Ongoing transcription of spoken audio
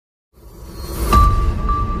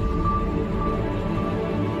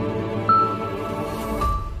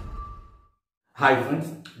Hi friends,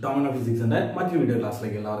 Domino Physics and മറ്റൊരു video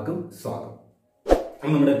ക്ലാസ്സിലേക്ക് എല്ലാവർക്കും സ്വാഗതം.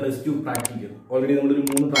 നമ്മുടെ +2 പ്രാക്ടിക്കൽ ഓൾറെഡി നമ്മൾ ഒരു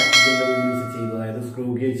 3 പ്രാക്ടിക്കലിന്റെ വീഡിയോസ് ചെയ്തു. അതായത് screw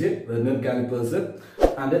gauge, vernier callipers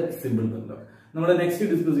and simple ബെൻഡർ. നമ്മൾ നെക്സ്റ്റ്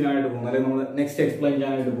ഡിസ്കസ് ചെയ്യാനായിട്ട് പോകുന്നത് അല്ലെങ്കിൽ നമ്മൾ നെക്സ്റ്റ് എക്സ്പ്ലെയിൻ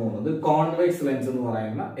ചെയ്യാനായിട്ട് പോകുന്നത് കോൺവെക്സ് ലെൻസ് എന്ന്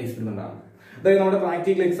പറയുന്ന എക്സ്പെരിമെന്റ് ആണ്. അതായത് നമ്മുടെ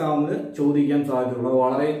പ്രാക്ടിക്കൽ എക്സാമിന് ചോദിക്കാൻ സാധ്യതയുള്ള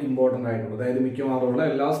വളരെ ഇമ്പോർട്ടന്റ് ആയിട്ടുള്ള, അതായത് മിക്കവാറുള്ള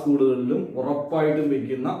എല്ലാ സ്കൂളുകളിലും ഉറപ്പായിട്ടും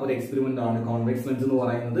വെക്കുന്ന ഒരു എക്സ്പെരിമെന്റ് ആണ് കോൺവെക്സ് ലെൻസ് എന്ന്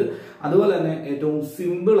പറയുന്നത്. അതുപോലെ തന്നെ ഏറ്റവും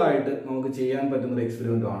സിമ്പിൾ ആയിട്ട് നമുക്ക് ചെയ്യാൻ പറ്റുന്ന ഒരു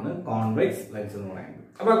എക്സ്പെരിമെന്റ് ആണ് കോൺവെക്സ് ലെൻസ് എന്ന് പറയുന്നത്.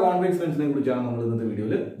 അപ്പോൾ ആ കോൺവെക്സ് ലെൻസിനെ കുറിച്ചാണ് നമ്മൾ ഇന്നത്തെ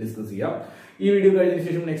വീഡിയോയിൽ ഡിസ്കസ് ചെയ്യാം. ഈ വീഡിയോ കഴിഞ്ഞതിന്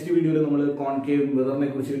ശേഷം നെക്സ്റ്റ് വീഡിയോയിൽ നമ്മൾ കോൺകേവ് മിററിനെ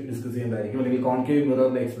കുറിച്ച് ഡിസ്കസ് ചെയ്യുന്നതായിരിക്കും, അല്ലെങ്കിൽ കോൺകേവ്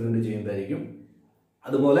മിററിന്റെ എക്സ്പെരിമെന്റ് ചെയ്യുന്നതായിരിക്കും.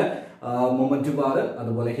 അതുപോലെ മൊമെന്റ് ബാർ,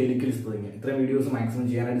 അതുപോലെ ഹെലിക്കൽ സ്പ്രിങ്, ഇത്രയും വീഡിയോസ് മാക്സിമം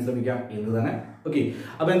ചെയ്യാനായിട്ട് ശ്രമിക്കാം ഇന്ന് തന്നെ. ഓക്കെ,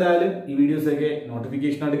 അപ്പൊ എന്തായാലും ഈ വീഡിയോസ് ഒക്കെ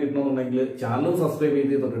നോട്ടിഫിക്കേഷൻ ആയിട്ട് കിട്ടണമെന്നുണ്ടെങ്കിൽ ചാനൽ സബ്സ്ക്രൈബ്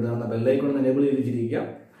ചെയ്ത് തൊട്ടിട്ട് ബെല്ലൈക്കൺ എനേബിൾ ചെയ്തിരിക്കുക.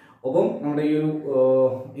 ഒപ്പം നമ്മുടെ ഈ ഒരു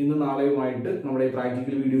ഇന്ന് നാളെയുമായിട്ട് നമ്മുടെ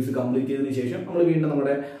പ്രാക്ടിക്കൽ വീഡിയോസ് കംപ്ലീറ്റ് ചെയ്തതിനു ശേഷം നമ്മൾ വീണ്ടും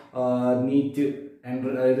നമ്മുടെ നീറ്റ്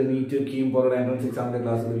അതായത് നീറ്റ് കീം പോലുള്ള എൻട്രൻസ് എക്സാമിന്റെ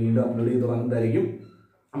ക്ലാസ്സുകൾ വീണ്ടും അപ്ലോഡ് ചെയ്ത് തുടങ്ങുന്നതായിരിക്കും.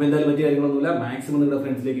 അപ്പൊ എന്തായാലും പറ്റിയ കാര്യങ്ങളൊന്നുമില്ല, മാക്സിമം നിങ്ങളുടെ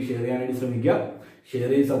ഫ്രണ്ട്സിലേക്ക് ഷെയർ ചെയ്യാനായിട്ട് ശ്രമിക്കുക. ഷെയർ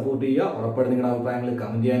ചെയ്ത് സപ്പോർട്ട് ചെയ്യുക. ഉറപ്പായിട്ട് നിങ്ങളുടെ അഭിപ്രായങ്ങൾ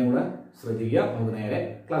കമന്റ് ചെയ്യാനും കൂടെ ശ്രദ്ധിക്കുക. നമുക്ക് നേരെ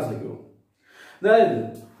ക്ലാസ്സിലേക്ക് പോകും. അതായത്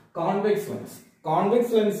കോൺവെക്സ് ലെൻസ്.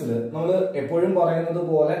 കോൺവെക്സ് ലെൻസിൽ നമ്മൾ എപ്പോഴും പറയുന്നത്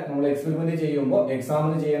പോലെ നമ്മൾ എക്സ്പെരിമെന്റ് ചെയ്യുമ്പോൾ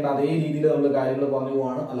എക്സാമിന് ചെയ്യേണ്ട അതേ രീതിയിൽ നമ്മൾ കാര്യങ്ങൾ പറഞ്ഞു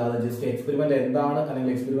പോവാണ്. അല്ലാതെ ജസ്റ്റ് എക്സ്പെരിമെന്റ് എന്താണ്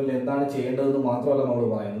അല്ലെങ്കിൽ എക്സ്പെരിമെന്റ് എന്താണ് ചെയ്യേണ്ടതെന്ന് മാത്രമല്ല നമ്മൾ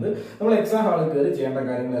പറയുന്നത്. നമ്മൾ എക്സാം ഹാളിൽ കയറി ചെയ്യേണ്ട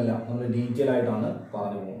കാര്യങ്ങളെല്ലാം നമ്മൾ ഡീറ്റെയിൽ ആയിട്ടാണ്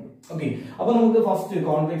പറഞ്ഞു പോകുന്നത്. ഓക്കെ, അപ്പൊ നമുക്ക് ഫസ്റ്റ്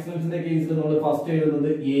കോൺവെക്സ് ലെൻസിന്റെ കേസിൽ നമ്മൾ ഫസ്റ്റ് എഴുതുന്നത്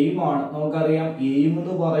എയിം ആണ്. നമുക്കറിയാം എയിം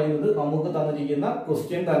എന്ന് പറയുന്നത് നമുക്ക് തന്നിരിക്കുന്ന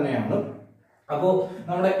ക്വസ്റ്റ്യൻ തന്നെയാണ്. അപ്പോ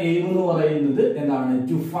നമ്മുടെ എയിം എന്ന് പറയുന്നത് എന്താണ്?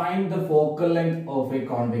 To find the focal length of A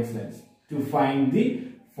convex lens. To find the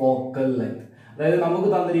focal length, അതായത് നമുക്ക്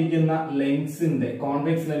തന്നിരിക്കുന്ന ലെൻസിന്റെ,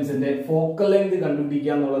 കോൺവെക്സ് ലെൻസിന്റെ ഫോക്കൽ ലെങ്ത്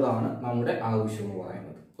കണ്ടുപിടിക്കുക എന്നുള്ളതാണ് നമ്മുടെ ആവശ്യം എന്ന് പറയുന്നത്.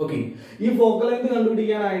 ഓക്കെ, ഈ ഫോക്കൽ ലെങ്ത്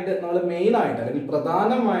കണ്ടുപിടിക്കാനായിട്ട് നമ്മൾ മെയിൻ ആയിട്ട് അല്ലെങ്കിൽ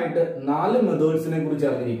പ്രധാനമായിട്ട് 4 മെത്തേഡ്സിനെ കുറിച്ച്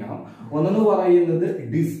അറിഞ്ഞിരിക്കണം. ഒന്നെന്ന് പറയുന്നത്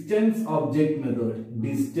distance object method,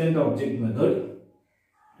 distant object method,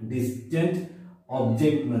 distant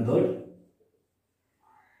object method.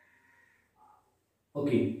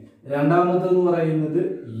 Okay, രണ്ടാമത്തെന്ന് പറയുന്നത്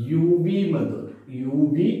U V method, U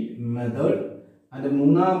V method. അതിന്റെ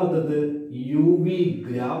മൂന്നാമത്തത് യു വി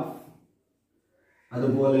ഗ്രാഫ്.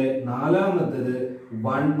 അതുപോലെ നാലാമത്തത്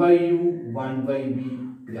 1/u 1/v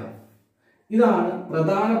ഗ്രാഫ്. ഇതാണ്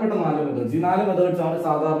പ്രധാനപ്പെട്ട 4 മെത്തേഡ്സ്. ഈ 4 മെത്തേഡ്സ് ആണ്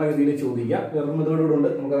സാധാരണ രീതിയിൽ ചോദിക്കുക. വേറെ മെത്തേഡുകൾ ഉണ്ട്,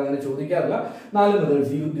 നമുക്ക് അങ്ങനെ ചോദിക്കാറില്ല. 4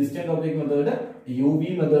 methods: distant object method, U V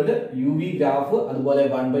method, U V graph, അതുപോലെ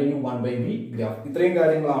 1/u 1/v ഗ്രാഫ്. ഇത്രയും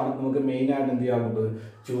കാര്യങ്ങളാണ് നമുക്ക് മെയിൻ ആയിട്ട് എന്ത് ചെയ്യാറുള്ളത്,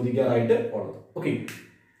 ചോദിക്കാറായിട്ട് ഉള്ളത്. ഓക്കെ,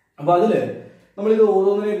 അപ്പൊ അതില് നമ്മളിത്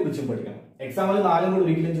ഓരോന്നിനെ കുറിച്ചും പഠിക്കണം. എക്സാമിൽ 4 കൂടി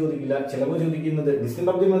ഒരിക്കലും ചോദിക്കില്ല. ചിലപ്പോൾ ചോദിക്കുന്നത് ഡിസ്റ്റന്റ്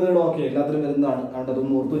ഒബ്ജക്ട് മെത്തേഡ്. ഓക്കെ, എല്ലാത്തിലും വരുന്നതാണ്, അതുകൊണ്ട്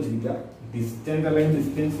അതൊന്നും ഓർത്ത് വെച്ചിരിക്കുക. ഡിസ്റ്റന്റ് അല്ലെങ്കിൽ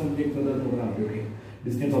ഡിസ്റ്റൻസ് ഒബ്ജക്ട് മെത്തേഡ് എന്ന് പറഞ്ഞാൽ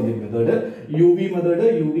distance object method, U V method,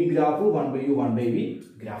 U V graph, 1/u 1/v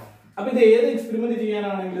graph. അപ്പൊ ഇത് ഏത് എക്സ്പെരിമെന്റ്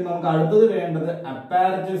ചെയ്യാനാണെങ്കിലും നമുക്ക് അടുത്തത് വേണ്ടത്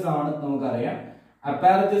അപ്പാരറ്റസ് ആണ്. നമുക്കറിയാം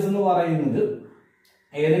അപ്പാരറ്റസ് എന്ന് പറയുന്നത്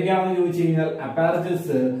ഏതൊക്കെയാണെന്ന് ചോദിച്ചു കഴിഞ്ഞാൽ,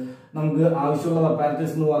 അപ്പാരറ്റസ് നമുക്ക് ആവശ്യമുള്ള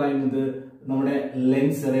അപ്പാരറ്റസ് എന്ന് പറയുന്നത് നമ്മുടെ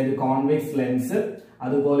ലെൻസ്, അതായത് കോൺവെക്സ് ലെൻസ്,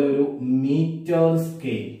 അതുപോലെ ഒരു മീറ്റർ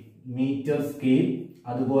സ്കെയിൽ,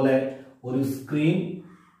 അതുപോലെ ഒരു സ്ക്രീൻ,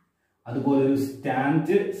 അതുപോലെ ഒരു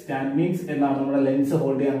സ്റ്റാൻഡ് മീൻസ് എന്താണ്, നമ്മുടെ ലെൻസ്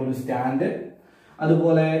ഹോൾഡ് ചെയ്യാൻ ഒരു സ്റ്റാൻഡ്,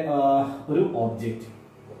 അതുപോലെ ഒരു ഒബ്ജക്റ്റ്.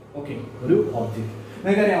 ഓക്കെ, ഒരു ഒബ്ജക്റ്റ്.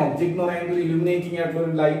 നിങ്ങൾക്കറിയാം ഒബ്ജക്ട് എന്ന് പറയുന്നത് ഇലുമിനേറ്റിംഗ് ആയിട്ടുള്ള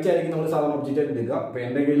ഒരു ലൈറ്റ് ആയിരിക്കും നമ്മൾ സാധാരണ ഒബ്ജക്റ്റ് ആയിട്ട് എടുക്കുക. അപ്പൊ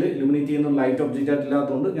എന്റെ കയ്യിൽ ഇലുമിനേറ്റ് ചെയ്യുന്ന ലൈറ്റ് ഒബ്ജക്റ്റ് ആയിട്ട്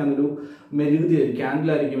ഇല്ലാത്തതുകൊണ്ട് ഞാനൊരു മെഴുകുതി ക്യാൻഡിൽ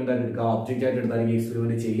ആയിരിക്കും എന്തായാലും എടുക്കുക, ഒബ്ജക്റ്റ് ആയിട്ട് എടുത്തായിരിക്കും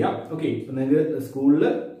എക്സ്പെരിമെന്റ് ചെയ്യാം. ഓക്കെ, നിങ്ങൾക്ക് സ്കൂളിൽ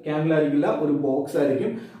ക്യാൻഡിൽ ആയിരിക്കില്ല, ഒരു ബോക്സ്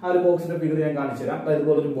ആയിരിക്കും. ആ ഒരു ബോക്സിന്റെ ഫിഗർ ഞാൻ കാണിച്ചു തരാം.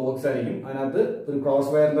 അതുപോലെ ഒരു ബോക്സ് ആയിരിക്കും, അതിനകത്ത് ഒരു ക്രോസ്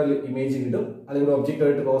വയറിന്റെ ഇമേജ് കിട്ടും. അല്ലെങ്കിൽ ഒബ്ജക്റ്റ്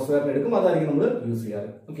ആയിട്ട് ക്രോസ് വയറിന് എടുക്കും, അതായിരിക്കും നമ്മൾ യൂസ് ചെയ്യാറ്.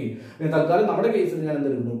 ഓക്കെ, തൽക്കാലം നമ്മുടെ കേസിൽ ഞാൻ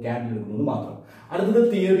എന്തെടുക്കുന്നു, ക്യാൻഡിൽ എടുക്കുന്നത് മാത്രം. അടുത്തത്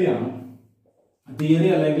തിയറിയാണ്. തിയറി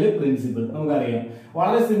അല്ലെങ്കിൽ പ്രിൻസിപ്പിൾ. നമുക്കറിയാം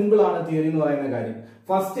വളരെ സിമ്പിൾ ആണ് തിയറി എന്ന് പറയുന്ന കാര്യം.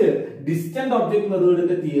 ഫസ്റ്റ് ഡിസ്റ്റന്റ് ഒബ്ജക്ട്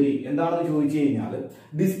മെത്തേഡിന്റെ തിയറി എന്താണെന്ന് ചോദിച്ചു കഴിഞ്ഞാൽ,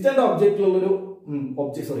 ഡിസ്റ്റൻസിലുള്ള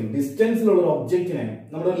ഒരു ഒബ്ജക്റ്റിനെ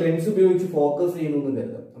നമ്മളൊരു ലെൻസ് ഉപയോഗിച്ച് ഫോക്കസ് ചെയ്യുന്നു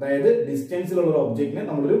കരുതാം. അതായത് ഡിസ്റ്റൻസിലുള്ള ഒരു ഒബ്ജക്റ്റിനെ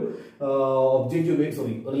നമ്മളൊരു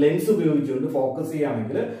ഒരു ലെൻസ് ഉപയോഗിച്ചുകൊണ്ട് ഫോക്കസ്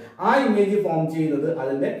ചെയ്യുകയാണെങ്കിൽ ആ ഇമേജ് ഫോം ചെയ്യുന്നത്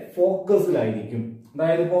അതിന്റെ ഫോക്കസിലായിരിക്കും.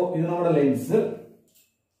 അതായത് ഇപ്പോ ഇത് നമ്മുടെ ലെൻസ്.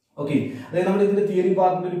 ഓക്കെ, അതായത് നമ്മൾ ഇതിന്റെ തിയറി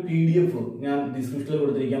പാർട്ടിന്റെ ഒരു PDF ഞാൻ ഡിസ്ക്രിപ്ഷനിൽ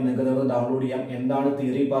കൊടുത്തിരിക്കാം, നിങ്ങൾക്ക് അത് ഡൗൺലോഡ് ചെയ്യാം. എന്താണ്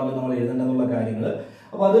തിയറി പാർട്ടിൽ നമ്മൾ എഴുതേണ്ടതെന്നുള്ള കാര്യങ്ങൾ,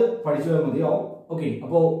 അപ്പൊ അത് പഠിച്ചു വരാൻ മതിയാവും. ഓക്കെ,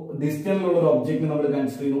 അപ്പോ ഡിസ്റ്റൻസിലുള്ള ഒരു ഒബ്ജക്റ്റ് നമ്മൾ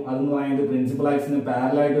കൺസിഡർ ചെയ്യുന്നു. അതെന്ന് പറയുന്നത് പ്രിൻസിപ്പൽ ആക്സിന്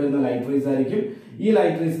പാരലൽ ആയിട്ട് വരുന്ന ലൈറ്റ് റേസ് ആയിരിക്കും. ഈ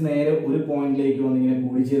ലൈറ്റ് റേസ് നേരെ ഒരു പോയിന്റിലേക്ക് വന്ന് ഇങ്ങനെ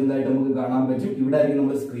കൂടിച്ചേരുന്നതായിട്ട് നമുക്ക് കാണാൻ പറ്റും. ഇവിടെ ആയിരിക്കും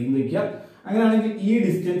നമ്മൾ സ്ക്രീൻ വെക്കുക. അങ്ങനെയാണെങ്കിൽ ഈ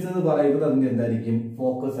ഡിസ്റ്റൻസ് എന്ന് പറയുന്നത് അതിന്റെ എന്തായിരിക്കും?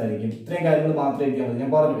 ഫോക്കസ് ആയിരിക്കും. ഇത്രയും കാര്യങ്ങൾ മാത്രമേ എഴുതിയാൽ മതി.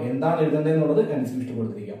 ഞാൻ പറഞ്ഞു എന്താണ് എഴുതേണ്ടതെന്നുള്ളത് ഞാൻ ഡിസ്ക്രിപ്ഷൻ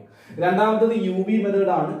കൊടുത്തിരിക്കാം. രണ്ടാമത്തത് യു വി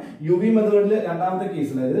മെത്തേഡ് ആണ്. യു വി മെത്തേഡിൽ രണ്ടാമത്തെ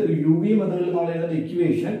കേസിൽ, അതായത് യു വി മെത്തേഡിൽ നമ്മൾ എഴുതുന്ന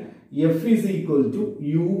equation F is equal to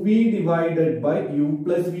UV divided by U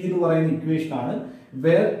plus V എന്ന് പറയുന്ന ഇക്വേഷൻ ആണ്.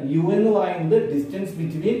 വേർ U എന്ന് പറയുന്നത് distance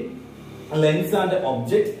between lens and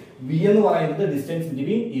object, V എന്ന് പറയുന്നത് distance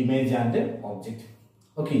between image and object.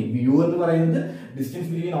 Okay, U എന്ന് പറയുന്നത് distance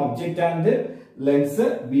between object and lens,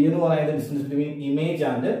 V എന്ന് പറയുന്നത് distance between image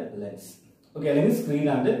and lens. Okay, അല്ലെങ്കിൽ സ്ക്രീൻ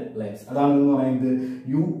ആൻഡ് ലെൻസ്. അതാണ് എന്ന് പറയുന്നത്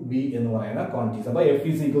യു ബി എന്ന് പറയുന്ന ക്വാണ്ടിറ്റീസ്. അപ്പൊ F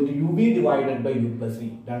is equal to UV divided by U plus V,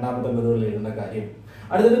 രണ്ടാമത്തെ മെത്തേഡിൽ എഴുതുന്ന കാര്യം.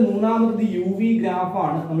 അടുത്തത് മൂന്നാമത്തത് യു വി ഗ്രാഫ്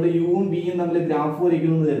ആണ്. നമ്മൾ യുവും വിയും തമ്മിൽ ഗ്രാഫ്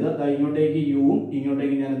വരയ്ക്കുന്നു കരുതുക. ഇങ്ങോട്ടേക്ക് യുവും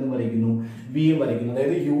ഇങ്ങോട്ടേക്ക് ഞാൻ എന്ത് വരയ്ക്കുന്നു? വിയും വരയ്ക്കുന്നു.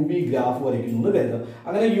 അതായത് യു വി ഗ്രാഫ് വരയ്ക്കുന്നു എന്ന് കരുതുക.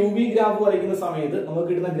 അങ്ങനെ യു വി ഗ്രാഫ് വരയ്ക്കുന്ന സമയത്ത് നമുക്ക്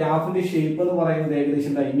കിട്ടുന്ന ഗ്രാഫിന്റെ ഷേപ്പ് എന്ന് പറയുന്നത്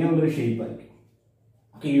ഏകദേശം ഇങ്ങനെയുള്ളൊരു ഷേപ്പ് ആയിരിക്കും.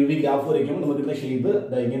 യു വി ഗ്രാഫ് വരയ്ക്കുമ്പോൾ നമുക്ക് കിട്ടുന്ന ഷേപ്പ്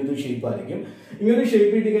ഇങ്ങനത്തെ ഒരു ഷേപ്പ് ആയിരിക്കും. ഇങ്ങനൊരു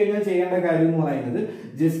ഷേപ്പ് ഇട്ട് കഴിഞ്ഞാൽ ചെയ്യേണ്ട കാര്യം എന്ന് പറയുന്നത്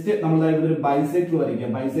ജസ്റ്റ് നമ്മൾ ഒരു ബൈസെക്ട്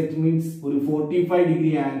വരയ്ക്കാം. ബൈസെക്ട് മീൻസ് ഒരു 45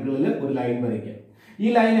 ഡിഗ്രി ആംഗിളിൽ ഒരു ലൈൻ വരയ്ക്കാം. ഈ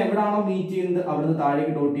ലൈൻ എവിടാണോ മീറ്റ് ചെയ്യുന്നത് അവിടുന്ന്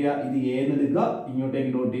താഴേക്ക് ഡോട്ട് ചെയ്യുക. ഇത് എ എന്ന് എടുക്കുക,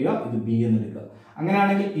 ഇങ്ങോട്ടേക്ക് ഡോട്ട് ചെയ്യുക, ഇത് ബി എന്ന് എടുക്കുക.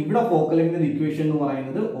 അങ്ങനെയാണെങ്കിൽ ഇവിടെ ഫോക്കൽ ലെങ്ത് ഇക്വേഷൻ എന്ന്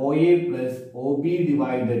പറയുന്നത് OA plus OB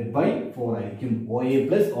divided by 4 ആയിരിക്കും. OA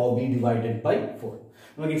plus OB divided by 4.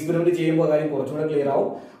 നമുക്ക് എക്സ്പെരിമെന്റ് ചെയ്യുമ്പോൾ കാര്യം കുറച്ചുകൂടെ ക്ലിയർ ആവും.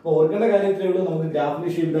 അപ്പോൾ ഓർക്കേണ്ട കാര്യത്തിലേ ഉള്ളൂ, നമുക്ക് ഗ്രാഫിന്റെ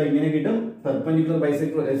ഷേപ്പ് ഇങ്ങനെ കിട്ടും. പെർപെൻഡിക്കുലർ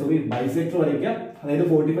ബൈസെക്ടർ വരയ്ക്കുക, അതായത്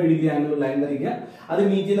 45 ഡിഗ്രി ആംഗിൾ ലൈൻ വരയ്ക്കുക. അത്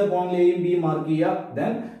മീറ്റ് ചെയ്യുന്ന പോയിന്റ് എയും ബിയും മാർക്ക് ചെയ്യുക.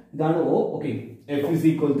 ദെൻ ഇതാണ് O. Okay, F is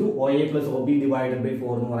equal to OA plus OB divided by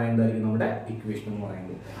 4 എന്ന് പറയുന്നതായിരിക്കും നമ്മുടെ ഇക്വേഷൻ എന്ന്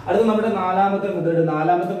പറയുന്നത്. അടുത്ത നമ്മുടെ നാലാമത്തെ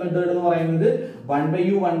മെത്തേഡ് എന്ന് പറയുന്നത്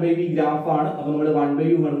 1/u 1/v ഗ്രാഫ് ആണ്. അപ്പൊ നമ്മൾ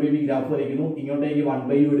 1/u 1/v ഗ്രാഫ് വരയ്ക്കുന്നു. ഇങ്ങോട്ടേക്ക്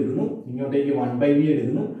 1/u എടുക്കുന്നു, ഇങ്ങോട്ടേക്ക് 1/v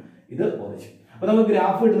എടുക്കുന്നു. ഇത് ഒറിജിൻ. അപ്പൊ നമുക്ക്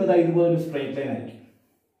ഗ്രാഫ് കിട്ടുന്നത് ഇതുപോലെ ഒരു സ്ട്രൈറ്റ് ലൈൻ ആയിരിക്കും.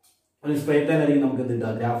 ഒരു സ്ട്രൈറ്റ് ലൈൻ ആയിരിക്കും നമുക്ക് എന്ത്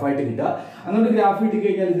കിട്ടുക? ഗ്രാഫായിട്ട് കിട്ടുക. അങ്ങനെ ഗ്രാഫ് കിട്ടി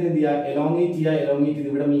കഴിഞ്ഞാൽ ഇത് എന്ത് ചെയ്യുക? എലോങ്ങേറ്റ് ചെയ്ത്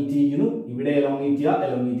ഇവിടെ മീറ്റ് ചെയ്യുന്നു, ഇവിടെ എലോങ്ങേറ്റ്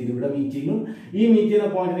ചെയ്ത് ഇവിടെ മീറ്റ് ചെയ്യുന്നു. ഈ മീറ്റ് ചെയ്യുന്ന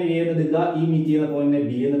പോയിന്റിനെ എ എന്ന് എടുക്കുക, ഈ മീറ്റ് ചെയ്യുന്ന പോയിന്റിനെ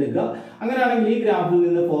ബി എന്ന് എടുക്കുക. അങ്ങനെയാണെങ്കിൽ ഈ ഗ്രാഫിൽ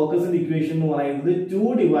നിന്ന് ഫോക്കസിന്റെ ഇക്വേഷൻ എന്ന് പറയുന്നത് 2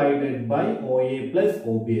 divided by OA plus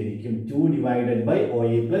OB ആയിരിക്കും. 2 divided by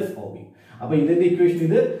OA plus OB. അപ്പൊ ഇതിന്റെ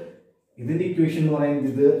ഇക്വേഷൻ എന്ന് പറയുന്നത്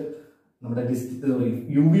ഇത് നമ്മുടെ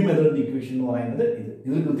യു വി മെത്തേഡിന്റെ ഇക്വേഷൻ എന്ന് പറയുന്നത്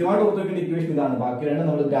ഇതിൽ കൃത്യമായിട്ട് ഓർത്ത് വെക്കേണ്ട ഇക്വേഷൻ ഇതാണ്. ബാക്കി രണ്ട്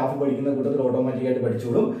നമ്മൾ ഗ്രാഫ് പഠിക്കുന്ന കൂട്ടത്തിൽ ഓട്ടോമാറ്റിക് ആയിട്ട്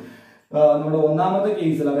പഠിച്ചോളും. നമ്മുടെ ഒന്നാമത്തെ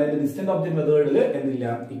കേസിൽ, അതായത് ഡിസ്റ്റന്റ് ഒബ്ജക്ട് മെത്തേഡിൽ എന്തില്ല,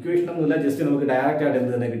 ഇക്വേഷൻ ഒന്നുമില്ല. ജസ്റ്റ് നമുക്ക് ഡയറക്റ്റ് ആയിട്ട്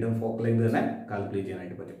എന്ത് തന്നെ കിട്ടും? ഫോക്കൽ ലെങ്ത് തന്നെ കാൽക്കുലേറ്റ്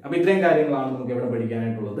ചെയ്യാനായിട്ട് പറ്റും. അപ്പൊ ഇത്രയും കാര്യങ്ങളാണ് നമുക്ക് എവിടെ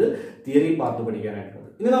പഠിക്കാനായിട്ടുള്ളത്? Theory part പഠിക്കാനായിട്ടുള്ളത്.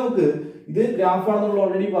 ഇനി നമുക്ക് ഇത് ഗ്രാഫാണെന്ന് നമ്മൾ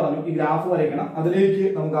ഓൾറെഡി പറഞ്ഞു. ഈ ഗ്രാഫ് വരയ്ക്കണം. അതിലേക്ക്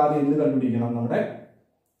നമുക്ക് ആദ്യം എന്ത് കണ്ടുപിടിക്കണം? നമ്മുടെ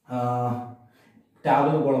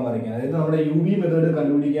ടാബുലർ കോളം വരയ്ക്കണം. അതായത് നമ്മുടെ യു വി മെത്തേഡ്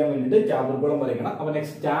കണ്ടുപിടിക്കാൻ വേണ്ടിയിട്ട് ടാബുലർ കോളം വരയ്ക്കണം. അപ്പൊ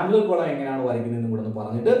നെക്സ്റ്റ് ടാബുലർ കോളം എങ്ങനെയാണ് വരയ്ക്കുന്നതെന്ന് കൂടെ ഒന്ന്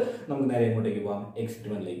പറഞ്ഞിട്ട് നമുക്ക് നേരെ എങ്ങോട്ടേക്ക് പോകാം?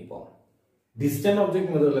 എക്സ്പെരിമെന്റിലേക്ക് പോകാം. ഡിസ്റ്റന്റ്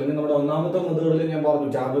ഒബ്ജക്ട് മെത്തേഡിൽ, അല്ലെങ്കിൽ നമ്മുടെ ഒന്നാമത്തെ മെത്തേഡിൽ ഞാൻ പറഞ്ഞു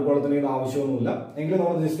ടാബുലർ കോളത്തിന് ആവശ്യമൊന്നുമില്ല. എങ്കിലും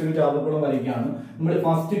നമ്മൾ ജസ്റ്റ് ഒരു ടാബുലർ കോളം വരയ്ക്കുകയാണ്. നമ്മൾ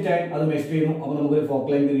ഫസ്റ്റ് ടൈം അത് മെഷർ ചെയ്യുന്നു, അപ്പോൾ നമുക്കൊരു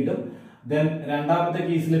ഫോക്കൽ ലെങ്ത് കിട്ടും. ദെൻ രണ്ടാമത്തെ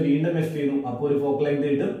കേസിൽ വീണ്ടും മെഷർ ചെയ്യുന്നു, അപ്പോൾ ഒരു ഫോക്കൽ ലെങ്ത്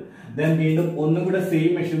കിട്ടും. ദെൻ വീണ്ടും ഒന്നും കൂടെ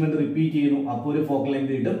സെയിം മെഷർമെന്റ് റിപ്പീറ്റ് ചെയ്യുന്നു, അപ്പോൾ ഒരു ഫോക്കൽ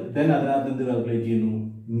ലെങ്ത് കിട്ടും. ദെൻ അതിനകത്ത് എന്ത് കാൽക്കുലേറ്റ് ചെയ്യുന്നു?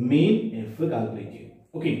 മെയിൻ എഫ് കാൽക്കുലേറ്റ് ചെയ്യുന്നു.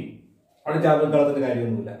 ഓക്കെ, അവിടെ ടാബുലർ കോളത്തിന്റെ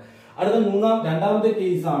കാര്യമൊന്നുമില്ല. അടുത്ത രണ്ടാമത്തെ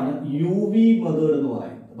കേസാണ് യു വി മെത്തേഡ് എന്ന്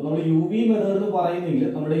പറയുന്നത്. അപ്പൊ നമ്മൾ യു വി മെത്തേഡ് എന്ന് പറയുന്നെങ്കിൽ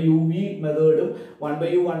നമ്മുടെ U V മെത്തേഡും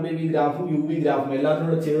 1/u 1/v ഗ്രാഫും U V ഗ്രാഫും എല്ലാത്തിനും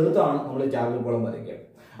കൂടെ ചേർത്താണ് നമ്മൾ ടാബുലർ കോളം വരയ്ക്കുക.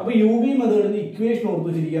 അപ്പൊ യു വി മെത്തേഡിന്റെ ഇക്വേഷൻ ഓർത്ത്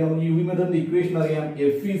വെച്ചിരിക്കുക. നമുക്ക് യു വി മെത്തേഡിന്റെ ഇക്വേഷൻ അറിയാം.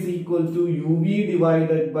 F is equal to UV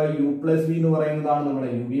divided by U plus V എന്ന് പറയുന്നതാണ് നമ്മുടെ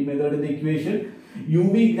U V മെത്തേഡിന്റെ equation. U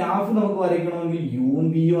V graph നമുക്ക് വരയ്ക്കണമെങ്കിൽ യുവും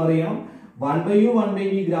വിയും അറിയാം. 1/u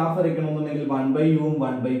 1/v graph വരയ്ക്കണമെന്നുണ്ടെങ്കിൽ 1/u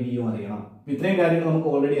 1/v അറിയണം. ഇത്രയും കാര്യങ്ങൾ നമുക്ക്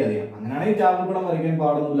ഓൾറെഡി അറിയാം. അങ്ങനെയാണെങ്കിൽ ടാബുലർ കോളം വരയ്ക്കാൻ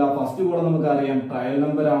പാടൊന്നുമില്ല. ഫസ്റ്റ് കോളം നമുക്ക് അറിയാം, ട്രയൽ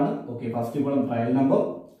നമ്പർ ആണ്. Okay, first column trial number.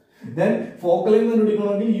 Then focal length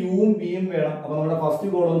കണ്ടുപിടിക്കണമെങ്കിൽ യുവും വിയും വേണം. അപ്പൊ നമ്മുടെ ഫസ്റ്റ്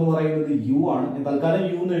കോളം എന്ന് പറയുന്നത് യു ആണ്. തൽക്കാലം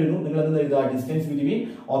യു എന്ന് എഴുതുന്നു. നിങ്ങൾ എന്ത് എഴുതുക? Distance between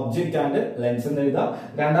object and lens എന്ന് എഴുതുക.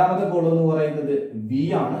 രണ്ടാമത്തെ കോളം എന്ന് പറയുന്നത് വി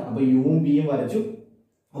ആണ്. അപ്പൊ യുവും വിയും വരച്ചു.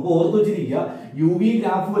 അപ്പൊ ഓർത്ത് വെച്ചിരിക്കുക, യു വി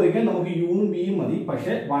ഗ്രാഫ് വരയ്ക്കാൻ നമുക്ക് യുവും വിയും മതി.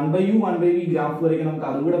 പക്ഷെ 1/u 1/v ഗ്രാഫ് വരയ്ക്കാൻ നമുക്ക്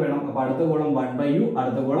അതും കൂടെ വേണം. അപ്പൊ അടുത്ത കോളം 1/u,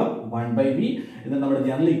 അടുത്ത കോളം 1/v. ഇത് നമ്മുടെ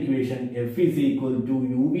general equation F is equal to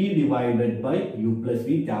UV divided by U plus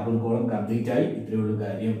V. Tabular column complete ആയി. ഇത്രയേ ഉള്ളൂ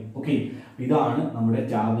കാര്യം. ഓക്കെ, ഇതാണ് നമ്മുടെ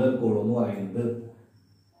ടാബുലർ കോളം എന്ന് പറയുന്നത്.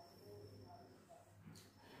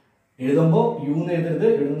 എഴുതുമ്പോൾ യു എന്ന് എഴുതരുത്,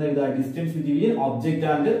 എഴുതുക distance between object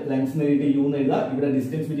and lens എന്ന് എഴുതിയിട്ട് യു എന്ന് എഴുതുക. ഇവിടെ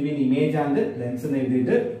distance between image and lens എന്ന്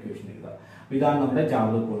എഴുതിയിട്ട് ഇക്വേഷൻ എഴുതുക. അപ്പൊ ഇതാണ് നമ്മുടെ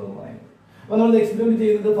ടാബുലർ കോളം എന്ന് പറയുന്നത്. അപ്പൊ നമ്മൾ എക്സ്പെരിമെന്റ്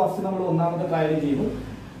ചെയ്യുന്നത് ഫസ്റ്റ് നമ്മൾ ഒന്നാമത്തെ ട്രയൽ ചെയ്യുന്നു.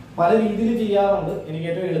 പല രീതിയിൽ ചെയ്യാറുണ്ട്. എനിക്ക്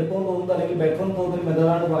ഏറ്റവും എളുപ്പം തോന്നുന്നത് അല്ലെങ്കിൽ ബെറ്റർ തോന്നുന്ന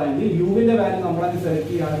മെത്തേഡാണ് പറയുന്നത്. യുവിന്റെ വാല്യൂ നമ്മളത് സെലക്ട്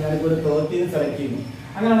ചെയ്യുകയാണ്. ഞാനിപ്പോൾ ഒരു 30 സെലക്ട് ചെയ്യുന്നു.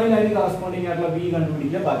 അങ്ങനെയാണെങ്കിൽ അതിന് കറസ്പോണ്ടിങ് ആയിട്ടുള്ള വി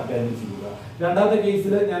കണ്ടുപിടിക്കുക, ബാക്കി കാര്യങ്ങൾ ചെയ്യുക. രണ്ടാമത്തെ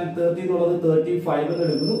കേസിൽ ഞാൻ 30 എന്നുള്ളത് 35 എന്ന്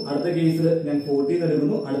എടുക്കുന്നു, അടുത്ത കേസിൽ ഞാൻ 40 എന്ന്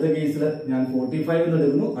എടുക്കുന്നു, അടുത്ത കേസിൽ ഞാൻ 45 എന്ന്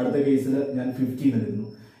എടുക്കുന്നു, അടുത്ത കേസിൽ ഞാൻ 50 എന്ന് എടുക്കുന്നു.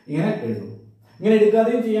 ഇങ്ങനെ എഴുതുന്നു. ഇങ്ങനെ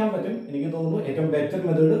എടുക്കാതെയും ചെയ്യാൻ പറ്റും. എനിക്ക് തോന്നുന്നു ഏറ്റവും ബെറ്റർ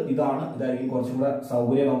മെത്തേഡ് ഇതായിരിക്കും കുറച്ചും കൂടെ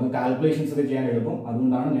സൗകര്യം, നമുക്ക് കാൽക്കുലേഷൻസ് ഒക്കെ ചെയ്യാൻ എളുപ്പം.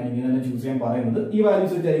 അതുകൊണ്ടാണ് ഞാൻ ഇങ്ങനെ തന്നെ ചൂസ് ചെയ്യാൻ പറയുന്നത്. ഈ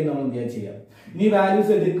വാല്യൂസ് വെച്ചായിരിക്കും നമ്മൾ എന്ത് ചെയ്യാം. ഇനി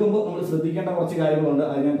വാല്യൂസ് എടുക്കുമ്പോൾ നമ്മൾ ശ്രദ്ധിക്കേണ്ട കുറച്ച് കാര്യങ്ങളുണ്ട്.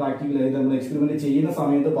 അത് ഞാൻ പ്രാക്ടിക്കലായിട്ട് നമ്മൾ എക്സ്പെരിമെന്റ് ചെയ്യുന്ന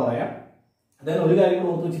സമയത്ത് പറയാം. അതായത് ഒരു കാര്യം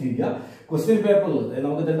ഓർത്ത് വെച്ചിരിക്കുക, ക്വസ്റ്റ്യൻ പേപ്പറിൽ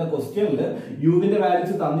നമുക്ക് തരുന്ന ക്വസ്റ്റ്യനിൽ യുവിന്റെ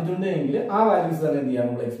വാല്യൂസ് തന്നിട്ടുണ്ടെങ്കിൽ ആ വാല്യൂസ് തന്നെ എന്ത് ചെയ്യാം,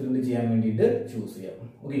 നമ്മൾ എക്സ്പെരിമെന്റ് ചെയ്യാൻ വേണ്ടിയിട്ട് ചൂസ് ചെയ്യാം.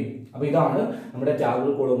 ഓക്കെ, അപ്പൊ ഇതാണ് നമ്മുടെ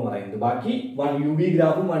ടാബുലർ കോഡ് എന്ന് പറയുന്നത്. ബാക്കി 1UV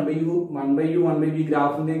ഗ്രാഫും 1/u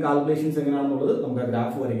ഗ്രാഫിന്റെ കാൽക്കുലേഷൻസ് എങ്ങനെയാണെന്നുള്ളത് നമുക്ക് ആ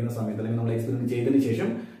ഗ്രാഫ് വരയ്ക്കുന്ന സമയത്ത് അല്ലെങ്കിൽ നമ്മൾ എക്സ്പെരിമെന്റ് ചെയ്തതിനു ശേഷം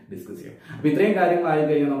ഡിസ്കസ് ചെയ്യാം. അപ്പൊ ഇത്രയും കാര്യങ്ങളായി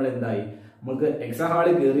കഴിഞ്ഞാൽ നമ്മൾ എന്തായി, നമുക്ക് എക്സാം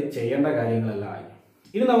ഹാളിൽ കയറി ചെയ്യേണ്ട കാര്യങ്ങളെല്ലാം ആയി.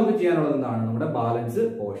 ഇനി നമുക്ക് ചെയ്യാനുള്ളത് എന്താണ്, നമ്മുടെ ബാലൻസ്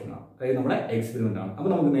പോർഷനാണ്, അതായത് നമ്മുടെ എക്സ്പെരിമെന്റ് ആണ്. അപ്പൊ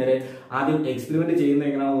നമുക്ക് നേരെ ആദ്യം എക്സ്പെരിമെന്റ് ചെയ്യുന്നത്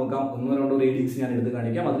എങ്ങനെയാണെന്ന് നോക്കാം. 1-2 റീഡിങ്സ് ഞാൻ എടുത്ത്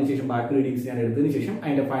കാണിക്കാം. അതിനുശേഷം ബാക്ക് റീഡിങ്സ് ഞാൻ എടുത്തതിന് ശേഷം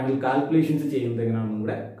അതിന്റെ ഫൈനൽ കാൽക്കുലേഷൻസ് ചെയ്യുന്നത് എങ്ങനെയാണെന്ന്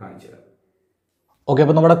കൂടെ കാണിച്ചു തരാം. ഓക്കെ,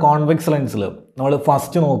 അപ്പോൾ നമ്മുടെ കോൺവെക്സ് ലെൻസിൽ നമ്മൾ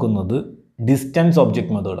ഫസ്റ്റ് നോക്കുന്നത് ഡിസ്റ്റൻസ്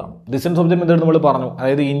ഒബ്ജക്ട് മെത്തേഡാണ്. ഡിസ്റ്റൻസ് ഒബ്ജക്ട് മെത്തേഡ് നമ്മൾ പറഞ്ഞു,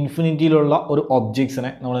 അതായത് ഇൻഫിനിറ്റിയിലുള്ള ഒരു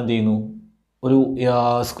ഒബ്ജക്ട്സിനെ നമ്മൾ എന്ത് ചെയ്യുന്നു, ഒരു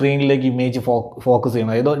സ്ക്രീനിലേക്ക് ഇമേജ് ഫോക്കസ്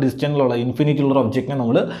ചെയ്യണം. അതായത് ഡിസ്റ്റൻസിലുള്ള ഇൻഫിനിറ്റിയുള്ള ഒബ്ജക്റ്റിനെ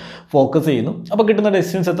നമ്മൾ ഫോക്കസ് ചെയ്യുന്നു. അപ്പോൾ കിട്ടുന്ന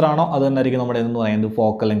ഡിസ്റ്റൻസ് എത്രയാണോ അത് തന്നെ ആയിരിക്കും നമ്മുടെ എന്ന് പറയുന്നത്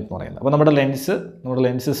ഫോക്കൽ ലെങ്ത് എന്ന് പറയുന്നത്. അപ്പോൾ നമ്മുടെ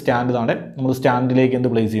ലെൻസ് സ്റ്റാൻഡ് ആണ്. നമ്മൾ സ്റ്റാൻഡിലേക്ക്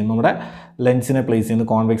എന്ത് പ്ലേസ് ചെയ്യുന്നു, നമ്മുടെ ലെൻസിനെ പ്ലേസ്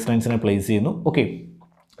ചെയ്യുന്നു, കോൺവെക്സ് ലെൻസിനെ പ്ലേസ് ചെയ്യുന്നു. ഓക്കെ,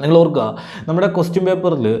 നിങ്ങൾ ഓർക്കുക, നമ്മുടെ ക്വസ്റ്റ്യൻ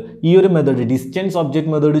പേപ്പറിൽ ഈ ഒരു മെത്തേഡ് ഡിസ്റ്റൻസ്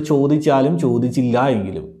ഒബ്ജക്ട് മെത്തേഡ് ചോദിച്ചാലും ചോദിച്ചില്ല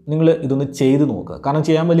എങ്കിലും നിങ്ങൾ ഇതൊന്ന് ചെയ്ത് നോക്കുക. കാരണം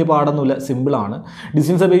ചെയ്യാൻ വലിയ പാടൊന്നുമില്ല, സിമ്പിളാണ്.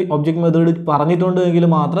 ഡിസ്റ്റൻസ് ഒബ്ജക്ട് മെത്തേഡ് പറഞ്ഞിട്ടുണ്ടെങ്കിൽ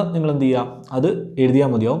മാത്രം നിങ്ങൾ എന്ത് ചെയ്യുക, അത്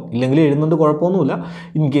എഴുതിയാൽ മതിയാവും. ഇല്ലെങ്കിൽ എഴുതുന്നത് കുഴപ്പമൊന്നുമില്ല.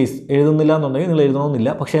 ഇൻ കേസ് എഴുതുന്നില്ല എന്നുണ്ടെങ്കിൽ നിങ്ങൾ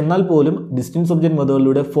എഴുതണമെന്നില്ല. പക്ഷേ എന്നാൽ പോലും ഡിസ്റ്റൻസ് ഒബ്ജക്ട്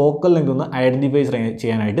മെത്തേഡിലൂടെ ഫോക്കൽ ലെങ്ത് ഒന്ന് ഐഡൻറ്റിഫൈ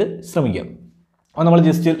ചെയ്യാനായിട്ട് ശ്രമിക്കാം. അപ്പോൾ നമ്മൾ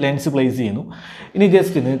ജസ്റ്റ് ലെൻസ് പ്ലേസ് ചെയ്യുന്നു. ഇനി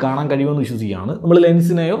ജസ്റ്റ് നിങ്ങൾക്ക് കാണാൻ കഴിയുമെന്ന് വിശ്വസിക്കുകയാണ്. നമ്മൾ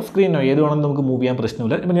ലെൻസിനെയോ സ്ക്രീനോ ഏത് വേണമെങ്കിലും നമുക്ക് മൂവ് ചെയ്യാൻ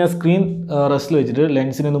പ്രശ്നമില്ല. ഇപ്പം ഞാൻ സ്ക്രീൻ റെസ്റ്റിൽ വെച്ചിട്ട്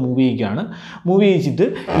ലെൻസിനെ ഒന്ന് മൂവ് ചെയ്യുകയാണ്. മൂവ് ചെയ്യിച്ചിട്ട്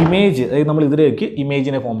ഇമേജ്, അതായത് നമ്മൾ ഇതിലേക്ക്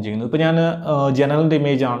ഇമേജിനെ ഫോം ചെയ്യുന്നു. ഇപ്പോൾ ഞാൻ ജനലിൻ്റെ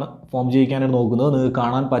ഇമേജാണ് ഫോം ചെയ്യിക്കാനായിട്ട് നോക്കുന്നത്. നിങ്ങൾക്ക്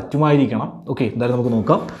കാണാൻ പറ്റുമായിരിക്കണം. ഓക്കെ, എന്തായാലും നമുക്ക്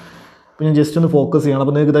നോക്കാം. അപ്പോൾ ഞാൻ ജസ്റ്റ് ഒന്ന് ഫോക്കസ് ചെയ്യണം.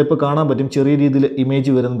 അപ്പോൾ നിങ്ങൾക്ക് ഇതായിപ്പോൾ കാണാൻ പറ്റും ചെറിയ രീതിയിൽ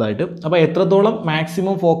ഇമേജ് വരുന്നതായിട്ട്. അപ്പോൾ എത്രത്തോളം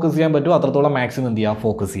മാക്സിമം ഫോക്കസ് ചെയ്യാൻ പറ്റുമോ അത്രത്തോളം മാക്സിമം എന്ത് ചെയ്യുക,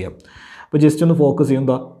 ഫോക്കസ് ചെയ്യാം. അപ്പോൾ ജസ്റ്റ് ഒന്ന് ഫോക്കസ്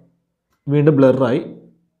ചെയ്യുമ്പോൾ വീണ്ടും ബ്ലറായി.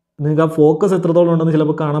 നിങ്ങൾക്ക് ആ ഫോക്കസ് എത്രത്തോളം ഉണ്ടെന്ന്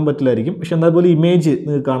ചിലപ്പോൾ കാണാൻ പറ്റില്ലായിരിക്കും. പക്ഷെ എന്നാൽ പോലും ഇമേജ്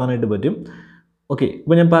നിങ്ങൾക്ക് കാണാനായിട്ട് പറ്റും. ഓക്കെ,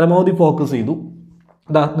 ഇപ്പോൾ ഞാൻ പരമാവധി ഫോക്കസ് ചെയ്തു.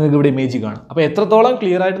 നിങ്ങൾക്ക് ഇവിടെ ഇമേജ് കാണാം. അപ്പോൾ എത്രത്തോളം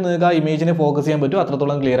ക്ലിയർ ആയിട്ട് നിങ്ങൾക്ക് ആ ഇമേജിനെ ഫോക്കസ് ചെയ്യാൻ പറ്റും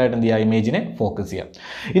അത്രത്തോളം ക്ലിയർ ആയിട്ട് എന്ത് ചെയ്യുക, ഇമേജിനെ ഫോക്കസ് ചെയ്യാം.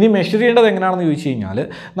 ഇനി മെഷർ ചെയ്യേണ്ടത് എങ്ങനെയാണെന്ന് ചോദിച്ചു കഴിഞ്ഞാൽ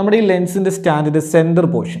നമ്മുടെ ഈ ലെൻസിൻ്റെ സ്റ്റാൻഡിൻ്റെ സെൻറ്റർ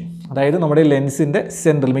പോർഷൻ, അതായത് നമ്മുടെ ലെൻസിൻ്റെ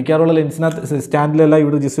സെൻറ്ററിൽ മിക്കവാറുള്ള ലെൻസിനകത്ത് സ്റ്റാൻഡിലെല്ലാം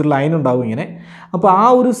ഇവിടെ ജസ്റ്റ് ഒരു ലൈൻ ഉണ്ടാവും ഇങ്ങനെ. അപ്പോൾ ആ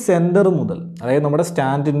ഒരു സെൻറ്റർ മുതൽ, അതായത് നമ്മുടെ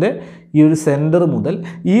സ്റ്റാൻഡിൻ്റെ ഈ ഒരു സെൻറ്റർ മുതൽ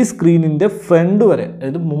ഈ സ്ക്രീനിൻ്റെ ഫ്രണ്ട് വരെ,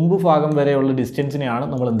 അതായത് മുമ്പ് ഭാഗം വരെയുള്ള ഡിസ്റ്റൻസിനെയാണ്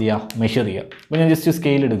നമ്മൾ എന്ത് ചെയ്യുക, മെഷർ ചെയ്യുക. അപ്പോൾ ഞാൻ ജസ്റ്റ്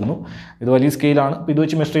സ്കെയിൽ എടുക്കുന്നു. ഇത് വലിയ സ്കെയിലാണ്. അപ്പോൾ ഇത്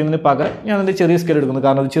വെച്ച് മെഷർ ചെയ്യുന്നതിന് പകരം ഞാൻ എൻ്റെ ചെറിയ സ്കെയിൽ എടുക്കുന്നു.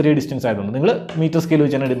 കാരണം അത് ചെറിയ ഡിസ്റ്റൻസ് ആയതുകൊണ്ട് നിങ്ങൾ മീറ്റർ സ്കെയിൽ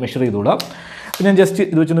വെച്ച് തന്നെ മെഷർ ചെയ്തുകൂടാം. അപ്പോൾ ഞാൻ ജസ്റ്റ്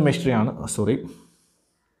ഇത് വെച്ചൊന്ന് മെഷർ ചെയ്യാണ്.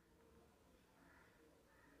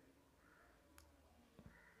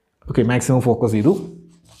 ഓക്കെ, മാക്സിമം ഫോക്കസ് ചെയ്തു.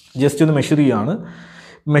 ജസ്റ്റ് ഒന്ന് മെഷർ ചെയ്യുകയാണ്.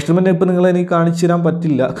 മെഷർമെൻറ്റ് ഇപ്പോൾ നിങ്ങൾ എനിക്ക് കാണിച്ചു തരാൻ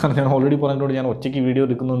പറ്റില്ല. കാരണം ഞാൻ ഓൾറെഡി പറഞ്ഞിട്ടുണ്ട്, ഞാൻ ഒറ്റയ്ക്ക് വീഡിയോ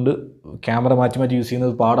എടുക്കുന്നുണ്ട്. ക്യാമറ മാറ്റി യൂസ്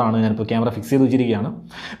ചെയ്യുന്നത് പാടാണ്. ഞാനിപ്പോൾ ക്യാമറ ഫിക്സ് ചെയ്ത് വെച്ചിരിക്കുകയാണ്.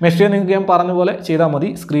 മെഷർ ചെയ്യാൻ നിങ്ങൾക്ക് ഞാൻ പറഞ്ഞ പോലെ ചെയ്താൽ മതി.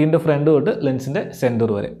 സ്ക്രീനിൻ്റെ ഫ്രണ്ട് തൊട്ട് ലെൻസിൻ്റെ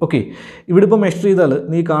സെൻറ്റർ വരെ. ഓക്കെ, ഇവിടെ ഇപ്പോൾ മെഷർ ചെയ്താൽ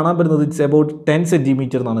നീ കാണാൻ പറ്റുന്നത് ഇറ്റ്സ് അബൌട്ട് 10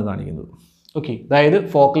 സെൻറ്റിമീറ്റർ എന്നാണ് കാണിക്കുന്നത്. ഓക്കെ, അതായത്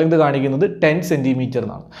ഫോക്ക് ലെങ്ത് കാണിക്കുന്നത് 10 സെൻറ്റിമീറ്റർ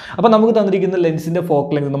എന്നാണ്. അപ്പോൾ നമുക്ക് തന്നിരിക്കുന്ന ലെൻസിൻ്റെ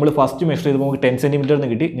ഫോക്ക് ലെങ്ത് നമ്മൾ ഫസ്റ്റ് മെഷർ ചെയ്തപ്പോൾ നമുക്ക് 10 സെൻറ്റിമീറ്റർ എന്ന്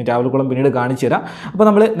കിട്ടി. ഞാൻ ടാബ്ലറ്റ് പിന്നീട് കാണിച്ചു തരാം. അപ്പോൾ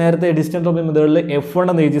നമ്മൾ നേരത്തെ ഡിസ്റ്റൻസ് ഓഫ് മെത്തേഡിൽ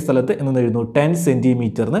F1 എന്ന് എഴുതിയ സ്ഥലത്ത് എന്ന് എഴുതുന്നു 10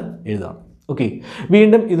 സെൻറ്റിമീറ്റർ എന്ന് എഴുതാം. ഓക്കെ,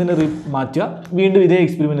 വീണ്ടും ഇതിന് മാറ്റുക. വീണ്ടും ഇതേ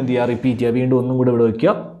എക്സ്പെരിമെൻറ്റ് എന്ത് ചെയ്യുക, റിപ്പീറ്റ് ചെയ്യുക. വീണ്ടും ഒന്നും കൂടെ ഇവിടെ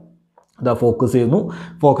വയ്ക്കുക. ഇതാ ഫോക്കസ് ചെയ്യുന്നു.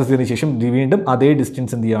 ഫോക്കസ് ചെയ്തതിന് ശേഷം വീണ്ടും അതേ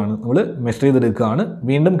ഡിസ്റ്റൻസ് എന്ത് ചെയ്യുകയാണ്, നമ്മൾ മെഷർ ചെയ്തെടുക്കുകയാണ്.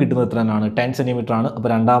 വീണ്ടും കിട്ടുന്നത് എത്ര തന്നെയാണ്, 10 സെൻറ്റിമീറ്റർ ആണ്. അപ്പോൾ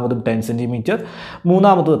രണ്ടാമതും 10 സെൻറ്റിമീറ്റർ,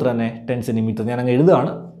 മൂന്നാമതും എത്ര തന്നെ 10 സെൻറ്റിമീറ്റർ. ഞാൻ അങ്ങ്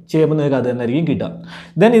എഴുതുകയാണ്. ചെയ്യുമ്പോൾ നിങ്ങൾക്ക് അത് തന്നെ ആയിരിക്കും കിട്ടുക.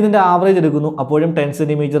 ദെൻ ഇതിൻ്റെ ആവറേജ് എടുക്കുന്നു. അപ്പോഴും 10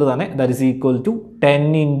 സെൻറ്റിമീറ്റർ തന്നെ. That is equal to 10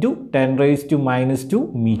 × 10⁻²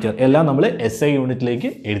 metre. എല്ലാം നമ്മൾ SI യൂണിറ്റിലേക്ക്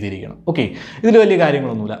എഴുതിയിരിക്കണം. ഓക്കെ, ഇതിൽ വലിയ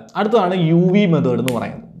കാര്യങ്ങളൊന്നുമില്ല. അടുത്തതാണ് UV മെത്തേഡ് എന്ന്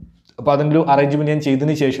പറയുന്നത്. അപ്പോൾ അതിൻ്റെ ഒരു അറേഞ്ച്മെൻറ്റ് ഞാൻ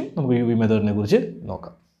ചെയ്തതിന് ശേഷം നമുക്ക് UV മെത്തേഡിനെ കുറിച്ച്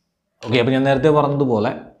നോക്കാം. ഓക്കെ, അപ്പോൾ ഞാൻ നേരത്തെ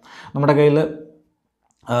പറഞ്ഞതുപോലെ നമ്മുടെ കയ്യിൽ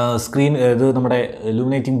സ്ക്രീൻ ഇത് നമ്മുടെ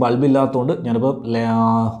ഇലുമിനേറ്റിംഗ് ബൾബ് ഇല്ലാത്തതുകൊണ്ട് ഞാനിപ്പോൾ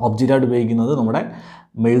ഒബ്ജക്റ്റായിട്ട് ഉപയോഗിക്കുന്നത് നമ്മുടെ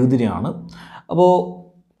മെഴുകുതിരിയാണ്. അപ്പോൾ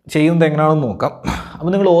ചെയ്യുന്നത് എങ്ങനെയാണെന്ന് നോക്കാം.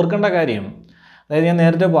 അപ്പോൾ നിങ്ങൾ ഓർക്കേണ്ട കാര്യം, അതായത് ഞാൻ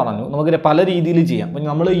നേരത്തെ പറഞ്ഞു നമുക്ക് പല രീതിയിൽ ചെയ്യാം.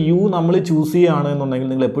 അപ്പോൾ നമ്മൾ ചൂസ് ചെയ്യുകയാണെന്നുണ്ടെങ്കിൽ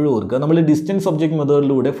നിങ്ങൾ എപ്പോഴും ഓർക്കുക, നമ്മൾ ഡിസ്റ്റൻസ് ഒബ്ജക്റ്റ്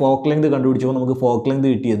മെത്തേഡിലൂടെ ഫോക്ക് ലെങ്ത് കണ്ടുപിടിച്ചപ്പോൾ നമുക്ക് ഫോക്ക് ലെങ്ത്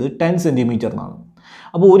കിട്ടിയത് 10 സെൻറ്റിമീറ്റർ എന്നാണ്.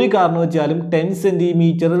 അപ്പോൾ ഒരു കാരണം വെച്ചാലും 10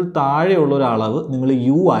 സെൻറ്റിമീറ്ററിൽ താഴെയുള്ള ഒരളവ് നിങ്ങൾ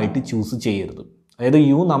U ആയിട്ട് ചൂസ് ചെയ്യരുത്. അതായത്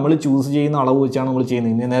യു നമ്മൾ ചൂസ് ചെയ്യുന്ന അളവ് വെച്ചാണ് നമ്മൾ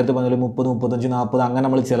ചെയ്യുന്നത്. ഇനി നേരത്തെ പറഞ്ഞാൽ 30, 35, 40 അങ്ങനെ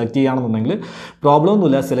നമ്മൾ സെലക്ട് ചെയ്യുകയാണെന്നുണ്ടെങ്കിൽ പ്രോബ്ലം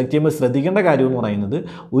ഒന്നുമില്ല. സെലക്ട് ചെയ്യുമ്പോൾ ശ്രദ്ധിക്കേണ്ട കാര്യം എന്ന് പറയുന്നത്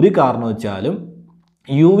ഒരു കാരണവശാലും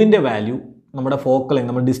യുവിൻ്റെ വാല്യൂ നമ്മുടെ ഫോക്കൽ ലെങ്ത്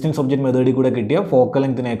നമ്മൾ ഡിസ്റ്റൻസ് ഒബ്ജക്റ്റ് മെത്തേഡിൽ കൂടെ കിട്ടിയ ഫോക്കൽ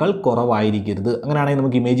ലെങ്ത്തിനേക്കാൾ കുറവായിരിക്കരുത്. അങ്ങനെയാണെങ്കിൽ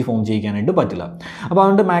നമുക്ക് ഇമേജ് ഫോം ചെയ്യാനായിട്ട് പറ്റില്ല. അപ്പോൾ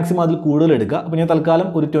അതുകൊണ്ട് മാക്സിമം അതിൽ കൂടുതൽ എടുക്കുക. അപ്പോൾ ഞാൻ തൽക്കാലം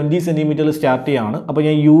ഒരു 20 സെൻറ്റിമീറ്ററിൽ സ്റ്റാർട്ട് ചെയ്യുകയാണ്. അപ്പോൾ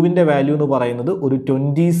ഞാൻ യുവിൻ്റെ വാല്യൂ എന്ന് പറയുന്നത് ഒരു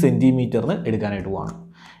 20 സെൻറ്റിമീറ്ററിന് എടുക്കാനായിട്ട് പോവാണ്.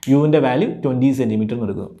 യുവിൻ്റെ വാല്യൂ 20 സെൻറ്റിമീറ്ററിന്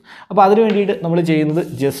എടുക്കുന്നു. അപ്പോൾ അതിന് വേണ്ടിയിട്ട് നമ്മൾ ചെയ്യുന്നത്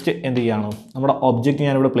ജസ്റ്റ് എന്ത് ചെയ്യുകയാണ്, നമ്മുടെ ഒബ്ജക്റ്റ്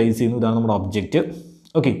ഞാനിവിടെ പ്ലേസ് ചെയ്യുന്നു. ഇതാണ് നമ്മുടെ ഒബ്ജക്റ്റ്.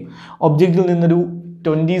 ഓക്കെ, ഒബ്ജക്റ്റിൽ നിന്നൊരു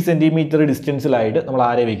 20 സെൻറ്റിമീറ്റർ ഡിസ്റ്റൻസിലായിട്ട് നമ്മൾ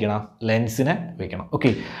ആരെ വയ്ക്കണം, ലെൻസിനെ വയ്ക്കണം. ഓക്കെ,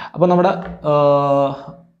 അപ്പോൾ നമ്മുടെ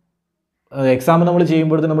എക്സാമ്പിൾ നമ്മൾ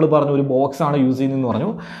ചെയ്യുമ്പോഴത്തേക്ക് നമ്മൾ പറഞ്ഞു ഒരു ബോക്സ് ആണ് യൂസ് ചെയ്യുന്നതെന്ന് പറഞ്ഞു.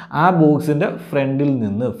 ആ ബോക്സിൻ്റെ ഫ്രണ്ടിൽ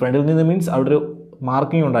നിന്ന് മീൻസ് അവിടെ ഒരു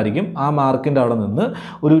മാർക്കിംഗ് ഉണ്ടായിരിക്കും. ആ മാർക്കിൻ്റെ അവിടെ നിന്ന്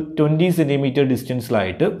ഒരു 20 സെൻറ്റിമീറ്റർ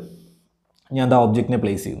ഡിസ്റ്റൻസിലായിട്ട് ഞാൻ ആ ഒബ്ജക്റ്റിനെ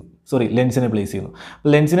പ്ലേസ് ചെയ്യുന്നു, ലെൻസിനെ പ്ലേസ് ചെയ്യുന്നു.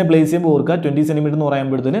 ലെൻസിനെ പ്ലേസ് ചെയ്യുമ്പോൾ ഓർക്കുക 20 സെൻറ്റിമീറ്റർ എന്ന്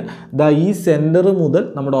പറയുമ്പോഴത്തേന് ഈ സെൻറ്റർ മുതൽ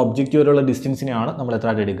നമ്മുടെ ഒബ്ജക്റ്റ് വരെയുള്ള ഡിസ്റ്റൻസിനെയാണ് നമ്മൾ എത്ര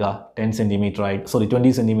ആയിട്ട് എടുക്കുക, 20 സെൻറ്റിമീറ്റർ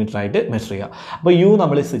ആയിട്ട് മെഷർ ചെയ്യുക. അപ്പോൾ യു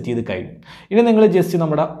നമ്മൾ സെറ്റ് ചെയ്ത് കഴിഞ്ഞു. ഇനി നിങ്ങൾ ജസ്റ്റ്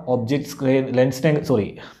നമ്മുടെ ഒബ്ജക്റ്റ് ലെൻസിനെ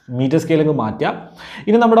മീറ്റർ സ്കെയിലേക്ക് മാറ്റുക.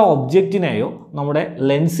 ഇനി നമ്മുടെ ഒബ്ജക്റ്റിനെയോ നമ്മുടെ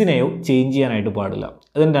ലെൻസിനെയോ ചേഞ്ച് ചെയ്യാനായിട്ട് പാടില്ല.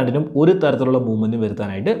 അതിന് രണ്ടിനും ഒരു തരത്തിലുള്ള മൂവ്മെൻറ്റും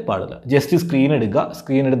വരുത്താനായിട്ട് പാടില്ല. ജസ്റ്റ് സ്ക്രീൻ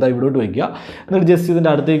എടുത്താൽ ഇവിടോട്ട് വയ്ക്കുക. എന്നിട്ട് ജസ്റ്റ്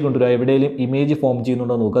ഇതിൻ്റെ അടുത്തേക്ക് കൊണ്ടുവരിക. എവിടെയെങ്കിലും ഇമേജ് ഫോം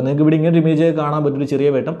ചെയ്യുന്നുണ്ടോ നോക്കുക. നിങ്ങൾക്ക് ഇവിടെ ഇങ്ങനെ ഇമേജ് കാണാൻ പറ്റുന്ന ചെറിയ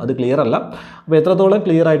വേട്ടം, അത് ക്ലിയർ അല്ല. അപ്പോൾ എത്രത്തോളം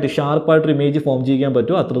ക്ലിയർ ആയിട്ട് ഷാർപ്പായിട്ടൊരു ഇമേജ് ഫോം ചെയ്യാൻ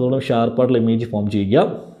പറ്റുമോ അത്രത്തോളം ഷാർപ്പായിട്ടുള്ള ഇമേജ് ഫോം ചെയ്യുക.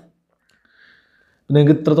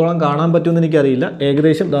 നിങ്ങൾക്ക് ഇത്രത്തോളം കാണാൻ പറ്റുമെന്ന് എനിക്കറിയില്ല.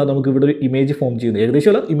 ഏകദേശം നമുക്ക് ഇവിടെ ഒരു ഇമേജ് ഫോം ചെയ്യുന്നു.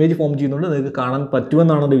 ഏകദേശം ഇമേജ് ഫോം ചെയ്യുന്നുണ്ട്. നിങ്ങൾക്ക് കാണാൻ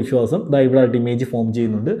പറ്റുമെന്നാണ് എൻ്റെ വിശ്വാസം. ഇവിടെ ആയിട്ട് ഇമേജ് ഫോം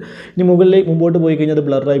ചെയ്യുന്നുണ്ട്. ഇനി മുമ്പോട്ട് പോയി കഴിഞ്ഞാൽ അത്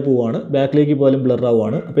ബ്ലറായി പോവുകയാണ്. ബാക്കിലേക്ക് പോയാലും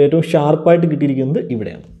ബ്ലറാവുകയാണ്. അപ്പോൾ ഏറ്റവും ഷാർപ്പായിട്ട് കിട്ടിയിരിക്കുന്നത്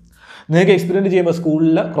ഇവിടെയാണ്. നിങ്ങൾക്ക് എക്സ്പെരിമെൻറ്റ് ചെയ്യുമ്പോൾ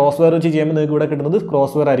സ്കൂളിൽ ക്രോസ് വെയർ വെച്ച് ചെയ്യുമ്പോൾ നിങ്ങൾക്ക് ഇവിടെ കിട്ടുന്നത്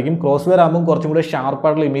ക്രോസ് വെയർ ആയിരിക്കും. ക്രോസ് വെയർ ആകുമ്പോൾ കുറച്ചും കൂടെ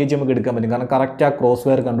ഷാർപ്പായിട്ടുള്ള ഇമേജ് നമുക്ക് എടുക്കാൻ പറ്റും. കാരണം കറക്റ്റ് ആ ക്രോസ്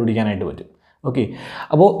വെയർ കണ്ടുപിടിക്കാനായിട്ട് പറ്റും. ഓക്കെ,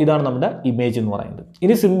 അപ്പോൾ ഇതാണ് നമ്മുടെ ഇമേജ് എന്ന് പറയുന്നത്.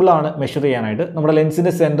 ഇനി സിമ്പിളാണ് മെഷർ ചെയ്യാനായിട്ട്. നമ്മുടെ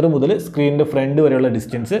ലെൻസിൻ്റെ സെൻറ്റർ മുതൽ സ്ക്രീനിൻ്റെ ഫ്രണ്ട് വരെയുള്ള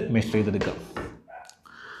ഡിസ്റ്റൻസ് മെഷർ ചെയ്തെടുക്കുക.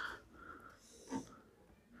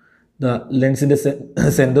 ലെൻസിൻ്റെ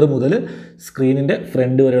സെൻറ്റർ മുതൽ സ്ക്രീനിൻ്റെ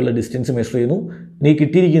ഫ്രണ്ട് വരെയുള്ള ഡിസ്റ്റൻസ് മെഷർ ചെയ്യുന്നു. ഇനി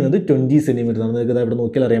കിട്ടിയിരിക്കുന്നത് 20 സെൻറ്റിമീറ്റർ ആണ്. നിങ്ങൾക്ക് ഇവിടെ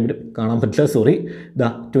നോക്കിയാൽ അറിയാൻ പറ്റും, കാണാൻ പറ്റില്ല,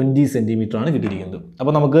 20 സെൻറ്റിമീറ്റർ ആണ് കിട്ടിയിരിക്കുന്നത്.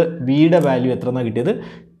 അപ്പോൾ നമുക്ക് വിയുടെ വാല്യൂ എത്ര എന്നാണ് കിട്ടിയത്,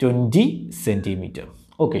 20 സെൻറ്റിമീറ്റർ.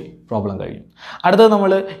 ഓക്കെ, പ്രോബ്ലം കഴിഞ്ഞു. അടുത്തത്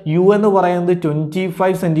നമ്മൾ യു എന്ന് പറയുന്നത്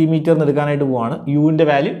 25 സെൻറ്റിമീറ്ററിന് എടുക്കാനായിട്ട് പോവാണ്. യുവിൻ്റെ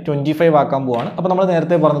വാല്യൂ 25 ആക്കാൻ പോവാണ്. അപ്പോൾ നമ്മൾ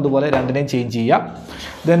നേരത്തെ പറഞ്ഞതുപോലെ രണ്ടിനെയും ചേഞ്ച് ചെയ്യാം.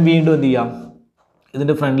 ദെൻ വീണ്ടും എന്ത് ചെയ്യാം,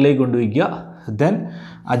 ഇതിൻ്റെ ഫ്രണ്ടിലേക്ക് കൊണ്ടുവയ്ക്കുക. ദെൻ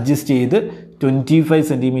അഡ്ജസ്റ്റ് ചെയ്ത് 25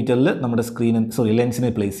 സെൻറ്റിമീറ്ററിൽ നമ്മുടെ ലെൻസിനെ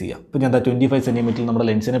പ്ലേസ് ചെയ്യുക. ഇപ്പോൾ ഞാൻ 25 സെൻറ്റിമീറ്ററിൽ നമ്മുടെ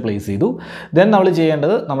ലെൻസിനെ പ്ലേസ് ചെയ്തു. ദെൻ നമ്മൾ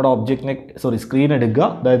ചെയ്യേണ്ടത് നമ്മുടെ ഒബ്ജക്റ്റിനെ സ്ക്രീൻ എടുക്കുക.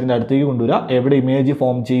 അതായത് ഇതിൻ്റെ അടുത്തേക്ക് കൊണ്ടുവരിക. എവിടെ ഇമേജ്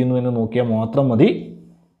ഫോം ചെയ്യുന്നു എന്ന് നോക്കിയാൽ മാത്രം മതി.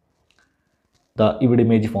 ഇവിടെ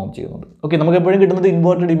ഇമേജ് ഫോം ചെയ്യുന്നുണ്ട്. ഓക്കെ, നമുക്ക് എപ്പോഴും കിട്ടുന്നത്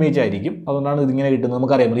ഇൻവേർട്ടഡ് ഇമേജ് ആയിരിക്കും. അതുകൊണ്ടാണ് ഇതിങ്ങനെ കിട്ടുന്നത്.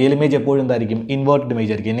 നമുക്കറിയാം റിയൽ ഇമേജ് എപ്പോഴും എന്തായിരിക്കും, ഇൻവേർട്ടഡ് ഇമേജ്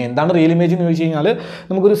ആയിരിക്കും. ഇനി എന്താണ് റിയൽ ഇമേജ് എന്ന് ചോദിച്ചു കഴിഞ്ഞാൽ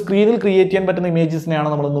നമുക്കൊരു സ്ക്രീനിൽ ക്രിയേറ്റ് ചെയ്യാൻ പറ്റുന്ന ഇമേജസിനെയാണ്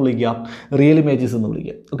നമ്മളൊന്ന് വിളിക്കുക റിയൽ ഇമേജസ് എന്ന്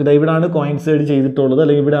വിളിക്കുക. ഓക്കെ, ഇവിടെയാണ് കോയിൻസൈഡ് ചെയ്തിട്ടുള്ളത്,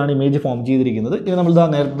 അല്ലെങ്കിൽ ഇവിടെയാണ് ഇമേജ് ഫോം ചെയ്തിരിക്കുന്നത്. ഇനി നമ്മൾ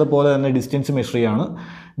നേരത്തെ പോലെ തന്നെ ഡിസ്റ്റൻസ് മെഷർ ചെയ്യാണ്.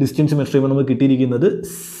 ഡിസ്റ്റൻസ് മെഷർ ചെയ്യുമ്പോൾ നമുക്ക് കിട്ടിയിരിക്കുന്നത്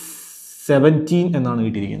 17 എന്നാണ്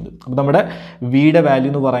കിട്ടിയിരിക്കുന്നത്. അപ്പോൾ നമ്മുടെ വിയുടെ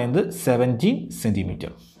വാല്യൂ എന്ന് പറയുന്നത് 17 സെൻറ്റിമീറ്റർ.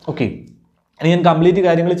 ഓക്കെ, ഇനി ഞാൻ കംപ്ലീറ്റ്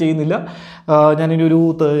കാര്യങ്ങൾ ചെയ്യുന്നില്ല. ഞാനിനി ഒരു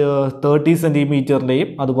 30 സെൻറ്റിമീറ്ററിൻ്റെയും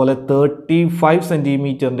അതുപോലെ 35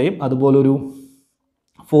 സെൻറ്റിമീറ്ററിൻ്റെയും അതുപോലെ ഒരു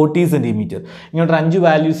 40 സെൻറ്റിമീറ്റർ ഇങ്ങോട്ട് 5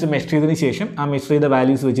 വാല്യൂസ് മെഷർ ചെയ്തതിന് ശേഷം ആ മെഷർ ചെയ്ത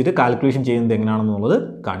വാല്യൂസ് വെച്ചിട്ട് കാൽക്കുലേഷൻ ചെയ്യുന്നത് എങ്ങനെയാണെന്നുള്ളത്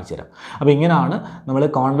കാണിച്ചു തരാം. അപ്പോൾ ഇങ്ങനെയാണ് നമ്മൾ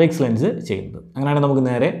കോൺവെക്സ് ലെൻസ് ചെയ്യുന്നത്. അങ്ങനെയാണെങ്കിൽ നമുക്ക്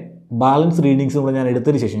നേരെ ബാലൻസ് റീഡിങ്സ് നമ്മൾ ഞാൻ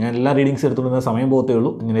എടുത്തതിന് ശേഷം, ഞാൻ എല്ലാ റീഡിങ്സ് എടുത്തുകൊണ്ടിരുന്ന സമയം പോകത്തേ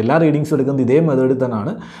ഉള്ളൂ. ഇങ്ങനെ എല്ലാ റീഡിങ്സും എടുക്കുന്നത് ഇതേ മെത്തേഡിൽ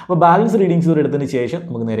തന്നെയാണ്. അപ്പോൾ ബാലൻസ് റീഡിങ്സ് കൂടെ എടുത്തതിന് ശേഷം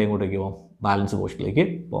നമുക്ക് നേരെ എങ്ങോട്ടേക്ക് പോകാം, ബാലൻസ് പോർഷനിലേക്ക്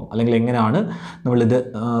പോകാം. അല്ലെങ്കിൽ എങ്ങനെയാണ് നമ്മളിത്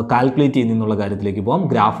കാൽക്കുലേറ്റ് ചെയ്യുന്നതെന്നുള്ള കാര്യത്തിലേക്ക് പോകാം.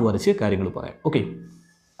 ഗ്രാഫ് വരച്ച് കാര്യങ്ങൾ പറയാം. ഓക്കെ,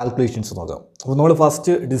 കാൽക്കുലേഷൻസ് നോക്കാം. അപ്പോൾ നമ്മൾ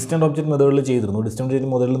ഫസ്റ്റ് ഡിസ്റ്റൻറ്റ് ഒബ്ജക്റ്റ് മെത്തേഡിൽ ചെയ്തിരുന്നു. ഡിസ്റ്റൻറ്റ് ഒബ്ജക്റ്റ്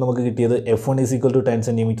മെത്തേഡിൽ നമുക്ക് കിട്ടിയത് F1 = 10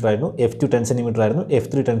 സെൻറ്റിമീറ്റർ ആയിരുന്നു, F2 10 സെൻറ്റിമീറ്റർ ആയിരുന്നു,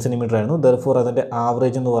 F3 10 സെൻറ്റിമീറ്റർ ആയിരുന്നു. ദെർഫോർ അതിൻ്റെ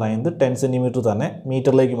ആവറേജ് എന്ന് പറയുന്നത് 10 സെൻറ്റിമീറ്റർ തന്നെ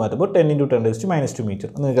മീറ്ററിലേക്ക് മാറ്റുമ്പോൾ 10 × 10⁻² മീറ്റർ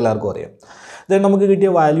നിങ്ങൾക്ക് എല്ലാവർക്കും അറിയാം. ദെൻ നമുക്ക് കിട്ടിയ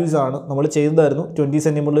വാല്യൂസ് ആണ് നമ്മൾ ചെയ്തതായിരുന്നു. 20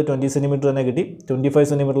 സെൻറ്റിമീറ്ററിൽ 20 സെൻറ്റിമീറ്റർ തന്നെ കിട്ടി, 25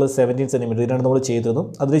 സെൻറ്റിമീറ്ററിൽ 17 സെൻറ്റിമീറ്റർ, ഇതിനാണ് നമ്മൾ ചെയ്തതും.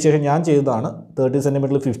 അതിനുശേഷം ഞാൻ ചെയ്തതാണ് 30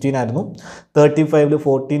 സെൻറ്റിമീറ്ററിൽ 15 ആയിരുന്നു, 35ൽ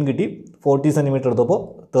 14 കിട്ടി, 40 സെൻറ്റിമീറ്റർ എടുത്തപ്പോൾ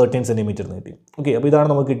 13 സെൻറ്റിമീറ്റർ കിട്ടി. ഓക്കെ, അപ്പോൾ ഇതാണ്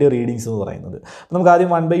നമുക്ക് കിട്ടിയ റീഡിങ്സ് എന്ന് പറയുന്നത്. അപ്പോൾ നമുക്ക് ആദ്യം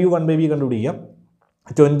 1/u 1/v കണ്ടുപിടിക്കാം.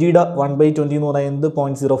 20യുടെ 1/20 എന്ന് പറയുന്നത്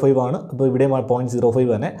 0.05 ആണ്. അപ്പോൾ ഇവിടെ 0.05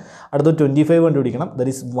 തന്നെ. അടുത്ത് 25 കണ്ടുപിടിക്കണം.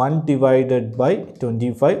 That is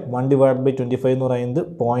 1/25. 1/25 എന്ന് പറയുന്നത്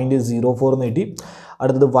 0.04 എന്ന് കിട്ടി.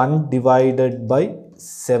 അടുത്തത്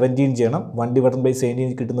 1/17 ചെയ്യണം.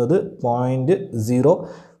 1/17 കിട്ടുന്നത്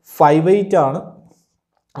 0.058 ആണ്.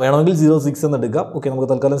 വേണമെങ്കിൽ 0.6 എന്ന് എടുക്കാം. ഓക്കെ, നമുക്ക്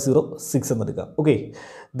തൽക്കാലം 0.6 എന്ന് എടുക്കാം. ഓക്കെ,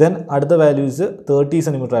 ദെൻ അടുത്ത വാല്യൂസ് 30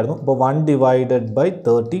 സെൻറ്റിമീറ്റർ ആയിരുന്നു. അപ്പോൾ 1 ഡിവൈഡഡ് ബൈ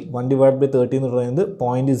 30 എന്ന് പറയുന്നത്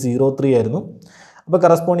 0.03 ആയിരുന്നു. അപ്പോൾ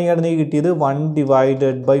കറസ്പോണ്ടിങ് ആയിട്ട് എനിക്ക് കിട്ടിയത് 1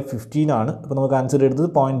 ഡിവൈഡഡ് ബൈ 15 ആണ്. അപ്പോൾ നമുക്ക് ആൻസർ എടുത്തത്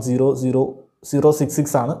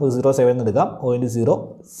 0.00066 ആണ്. 0.7 എന്ന് എടുക്കാം.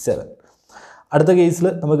 0.07. അടുത്ത കേസിൽ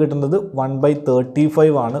നമുക്ക് കിട്ടുന്നത്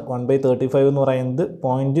 1/35 ആണ്. 1/35 എന്ന് പറയുന്നത്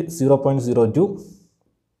 0.02.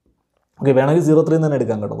 ഓക്കെ, വേണമെങ്കിൽ 0.3 തന്നെ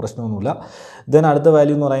എടുക്കാം കേട്ടോ, പ്രശ്നമൊന്നുമില്ല. ദെൻ അടുത്ത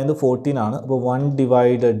വാല്യൂ എന്ന് പറയുന്നത് 14 ആണ്. അപ്പോൾ 1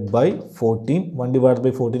 ഡിവൈഡഡ് ബൈ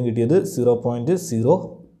 14 കിട്ടിയത്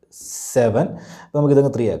 0.07. അപ്പോൾ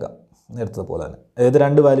നമുക്കിതങ്ങ് 3 ആക്കാം, നേരത്തെ പോലെ തന്നെ. അതായത്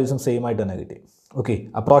രണ്ട് വാല്യൂസും സെയിം ആയിട്ട് തന്നെ കിട്ടി. ഓക്കെ,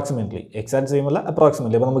 അപ്രോക്സിമേറ്റ്ലി, എക്സാക്ട് സെയിം അല്ല,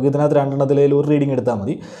 അപ്രോക്സിമേറ്റ്ലി. അപ്പോൾ നമുക്ക് ഇതിനകത്ത് രണ്ടെണ്ണത്തിലേലും ഒരു റീഡിംഗ് എടുത്താൽ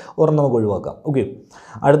മതി, ഒരെണ്ണം നമുക്ക് ഒഴിവാക്കാം. ഓക്കെ,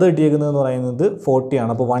 അടുത്ത് കിട്ടിയേക്കുന്നതെന്ന് പറയുന്നത് 40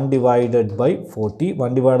 ആണ്. അപ്പോൾ 1 ഡിവൈഡഡ് ബൈ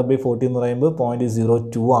 40 എന്ന് പറയുമ്പോൾ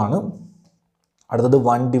 0.02 ആണ്. അടുത്തത്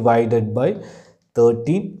 1 ഡിവൈഡഡ് ബൈ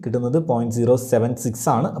 13 കിട്ടുന്നത് 0.076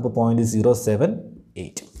 ആണ്. അപ്പോൾ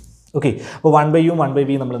 0.078. ഓക്കെ, അപ്പോൾ 1/u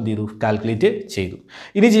 1/v നമ്മൾ എന്ത് ചെയ്തു, കാൽക്കുലേറ്റ് ചെയ്തു.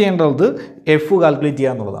 ഇനി ചെയ്യേണ്ടത് എഫ് കാൽക്കുലേറ്റ്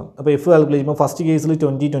ചെയ്യുക എന്നുള്ളതാണ്. അപ്പോൾ എഫ് കാൽക്കുലേറ്റ് ചെയ്യുമ്പോൾ ഫസ്റ്റ് കേസിൽ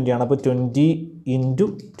 20 ആണ്. അപ്പോൾ 20 ×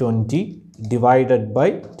 20 divided by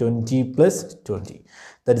 20 + 20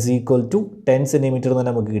 that is equal to 10 centimetre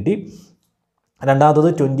തന്നെ നമുക്ക് കിട്ടി. രണ്ടാമത്തത്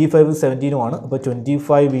 25 17 ആണ്. അപ്പോൾ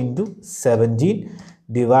 25 × 17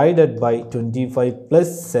 ഡിവൈഡഡ് ബൈ 25 +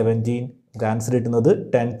 17 ആൻസർ കിട്ടുന്നത്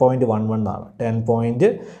 10.11 ആണ്.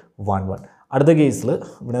 10.11. അടുത്ത കേസിൽ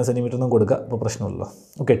ഇവിടെ സെൻറ്റിമീറ്റർ ഒന്നും കൊടുക്കുക, അപ്പോൾ പ്രശ്നമില്ലല്ലോ.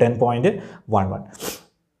 ഓക്കെ, 10.11.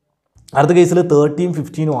 അടുത്ത കേസിൽ 30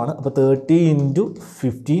 15 ആണ്. അപ്പോൾ 30 ×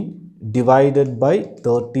 15 divided by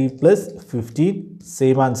 30 + 15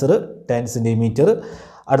 same answer 10 centimetre.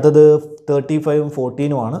 അടുത്തത് 35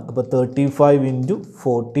 14 ആണ്. അപ്പോൾ 35 ×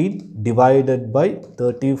 14 divided by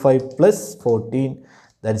 35 + 14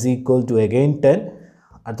 that is equal to again 10.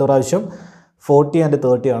 അടുത്ത പ്രാവശ്യം 40 and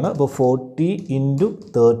 30 ആണ്. അപ്പോൾ 40 ×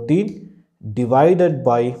 13 ഡിവൈഡഡ്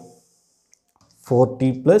ബൈ 40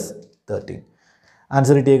 + 13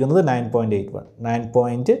 ആൻസർ കിട്ടിയേക്കുന്നത്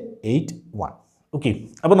 9.81. ഓക്കെ,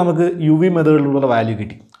 അപ്പോൾ നമുക്ക് യു വി മെത്തേഡിലുള്ള വാല്യൂ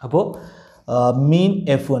കിട്ടി. അപ്പോൾ മീൻ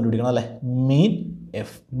എഫ് കണ്ടുപിടിക്കണം അല്ലേ. മീൻ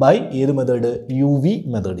എഫ് ബൈ ഏത് മെത്തേഡ്, യു വി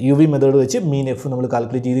മെത്തേഡ് വെച്ച് മീൻ എഫ് നമ്മൾ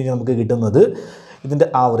കാൽക്കുലേറ്റ് ചെയ്ത് കഴിഞ്ഞാൽ നമുക്ക് കിട്ടുന്നത് ഇതിൻ്റെ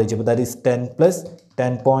ആവറേജ്. അപ്പോൾ that is 10 +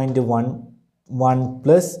 10.11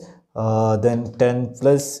 + then 10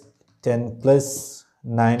 + 10 +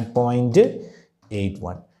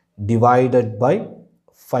 9.81 divided by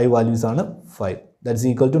 5 values ആണ് 5 ദാറ്റ് ഈസ്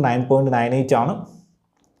ഈക്വൽ ടു 9.98 ആണ്.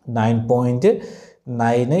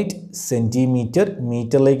 9.98 സെൻറ്റിമീറ്റർ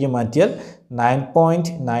മീറ്ററിലേക്ക് മാറ്റിയാൽ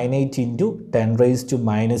 9.98 ×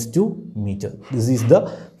 10⁻⁻² metre. This is the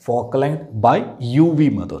focal length by U V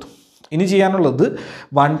method. ഇനി ചെയ്യാനുള്ളത്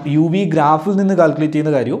യു വി ഗ്രാഫിൽ നിന്ന് കാൽക്കുലേറ്റ്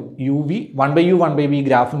ചെയ്യുന്ന കാര്യവും യു വി 1/u 1/v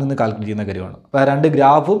ഗ്രാഫിൽ നിന്ന് കാൽക്കുലേറ്റ് ചെയ്യുന്ന കാര്യമാണ്. അപ്പോൾ രണ്ട്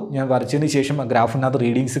ഗ്രാഫും ഞാൻ വരച്ചതിന് ശേഷം ആ ഗ്രാഫിനകത്ത്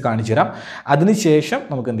റീഡിങ്സ് കാണിച്ചു തരാം. അതിനുശേഷം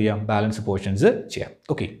നമുക്ക് എന്ത് ചെയ്യാം, ബാലൻസ് പോർഷൻസ് ചെയ്യാം.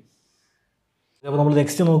 ഓക്കെ, അപ്പോൾ നമ്മൾ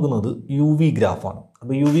നെക്സ്റ്റ് നോക്കുന്നത് യു വി ഗ്രാഫാണ്.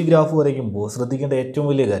 അപ്പോൾ യു വി ഗ്രാഫ് വരയ്ക്കുമ്പോൾ ശ്രദ്ധിക്കേണ്ട ഏറ്റവും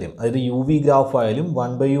വലിയ കാര്യം, അതായത് യു വി ഗ്രാഫ് ആയാലും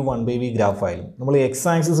 1/u 1/v ഗ്രാഫ് ആയാലും നമ്മൾ എക്സ്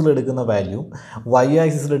ആക്സിസിൽ എടുക്കുന്ന വാല്യൂ വൈ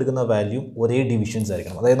ആക്സിസിൽ എടുക്കുന്ന വാല്യൂ ഒരേ ഡിവിഷൻസ്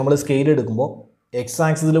ആയിരിക്കണം. അതായത് നമ്മൾ സ്കെയിൽ എടുക്കുമ്പോൾ എക്സ്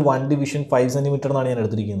ആക്സിസിൽ 1 ഡിവിഷൻ 5 സെൻറ്റിമീറ്റർ എന്നാണ് ഞാൻ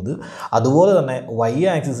എടുത്തിരിക്കുന്നത്. അതുപോലെ തന്നെ വൈ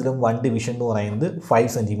ആക്സിസിലും 1 ഡിവിഷൻ എന്ന് പറയുന്നത് 5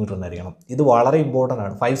 സെൻറ്റിമീറ്റർ എന്നായിരിക്കണം. ഇത് വളരെ ഇമ്പോർട്ടൻ്റ്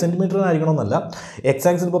ആണ്. 5 സെൻറ്റിമീറ്റർ ആയിരിക്കണം എന്നല്ല, എക്സ്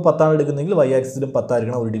ആക്സിൽ ഇപ്പോൾ 10 ആണ് എടുക്കുന്നതെങ്കിൽ വൈ ആക്സിസിലും 10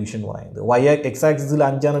 ആയിരിക്കണം ഒരു ഡിവിഷൻ എന്ന് പറയുന്നത്. എക്സ് ആക്സിസിൽ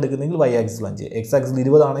 5 ആണ് എടുക്കുന്നതെങ്കിൽ വൈ ആക്സിസിൽ 5, എക്സ് ആക്സിൽ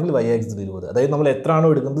 20 ആണെങ്കിൽ വൈ ആക്സിസിൽ 20. അതായത് നമ്മൾ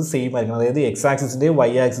എത്രയാണോ എടുക്കുന്നത് സെയിം ആയിരിക്കണം. അതായത് എക്സ് ആക്സിസിൻ്റെയും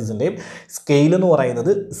വൈ ആക്സിസിൻ്റെയും സ്കെയിൽ എന്ന്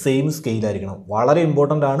പറയുന്നത് സെയിം സ്കെയിലായിരിക്കണം. വളരെ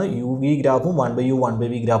ഇമ്പോർട്ടൻ്റ് ആണ് യു വി ഗ്രാഫും 1/u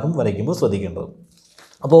 1/v ഗ്രാഫും വരയ്ക്കുമ്പോൾ ശ്രദ്ധിക്കേണ്ടത്.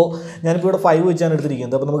 അപ്പോൾ ഞാനിപ്പോൾ ഇവിടെ 5 വെച്ചാണ്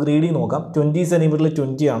എടുത്തിരിക്കുന്നത്. അപ്പോൾ നമുക്ക് റീഡിങ് നോക്കാം. 20 സെൻറ്റിമീറ്ററിൽ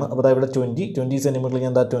 20 ആണ്. അപ്പോൾ ഇവിടെ 20 സെൻറ്റിമീറ്ററിൽ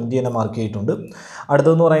ഞാൻ 20 തന്നെ മാർക്ക് ചെയ്തിട്ടുണ്ട്.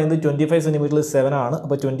 അടുത്തതെന്ന് പറയുന്നത് 25 സെൻറ്റിമീറ്ററിൽ 7 ആണ്.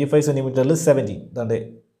 അപ്പോൾ 25 സെൻറ്റിമീറ്ററിൽ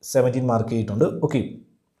 17 മാർക്ക് ചെയ്തിട്ടുണ്ട്. ഓക്കെ,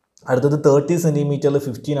 അടുത്തത് 30 സെൻറ്റിമീറ്ററിൽ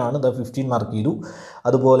 15 ആണ്. 15 മാർക്ക് ചെയ്തു.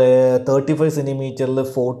 അതുപോലെ 35 സെൻറ്റിമീറ്ററിൽ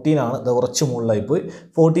 14 ആണ്. കുറച്ച് മുകളിലായിപ്പോയി.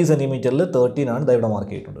 40 സെൻറ്റിമീറ്ററിൽ 13 ആണ്. ഇവിടെ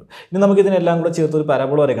മാർക്ക് ചെയ്തിട്ടുണ്ട്. ഇനി നമുക്ക് ഇതിനെല്ലാം കൂടെ ചേർത്ത് ഒരു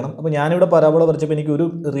പരാബോള വരയ്ക്കണം. അപ്പോൾ ഞാനിവിടെ പരാബോള വരച്ചപ്പോൾ എനിക്ക് ഒരു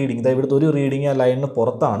റീഡിങ്, ഇവിടുത്തെ ഒരു റീഡിങ് ആ ലൈനിന്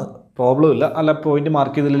പുറത്താണ്. പ്രോബ്ലം ഇല്ല, അല്ല പോയിന്റ്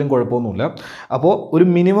മാർക്ക് ചെയ്തില്ലെങ്കിലും കുഴപ്പമൊന്നുമില്ല. അപ്പോൾ ഒരു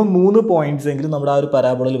മിനിമം 3 പോയിന്റ്സ് എങ്കിലും നമ്മുടെ ആ ഒരു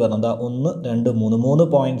പരാബോളയിൽ വരണം. 1 2 3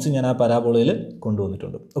 പോയിന്റ്സ് ഞാൻ ആ പരാബോളയിൽ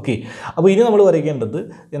കൊണ്ടുവന്നിട്ടുണ്ട്. ഓക്കെ, അപ്പോൾ ഇനി നമ്മൾ വരയ്ക്കേണ്ടത്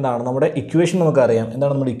എന്താണ്, നമ്മുടെ ഇക്വേഷൻ നമുക്കറിയാം.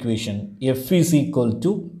 എന്താണ് നമ്മുടെ equation? F is equal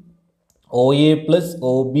to OA +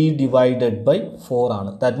 OB divided by 4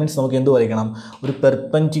 ആണ്. ദാറ്റ് മീൻസ് നമുക്ക് എന്ത് വരയ്ക്കണം, ഒരു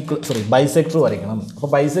ബൈസെക്ടർ വരയ്ക്കണം. അപ്പോൾ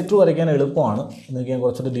ബൈസെക്ടർ വരയ്ക്കാൻ എളുപ്പമാണ്. എന്നൊക്കെ ഞാൻ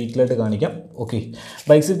കുറച്ചുകൂടി ഡീറ്റെയിൽ ആയിട്ട് കാണിക്കാം. ഓക്കെ,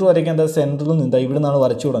 ബൈസെക്ടർ വരയ്ക്കാൻ സെൻറ്ററിൽ നിന്ന് ഇവിടെ നിന്നാണ്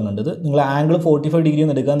വരച്ചു തുടങ്ങേണ്ടത്. നിങ്ങൾ ആംഗിൾ 45 ഡിഗ്രി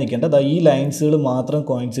ഒന്നും എടുക്കാൻ നിൽക്കേണ്ട. ഈ ലൈൻസുകൾ മാത്രം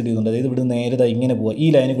കോയിൻസൈഡ് ചെയ്യുന്നുണ്ട്. അതായത് ഇവിടെ നേരെ ഇങ്ങനെ പോവുക, ഈ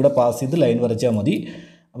ലൈനിൽ കൂടെ പാസ് ചെയ്ത് ലൈൻ വരച്ചാൽ മതി.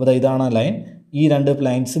 അപ്പോൾ ഇതാണ് ആ ലൈൻ. ഈ രണ്ട്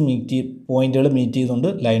ലൈൻസ് പോയിന്റുകൾ മീറ്റ് ചെയ്തുകൊണ്ട്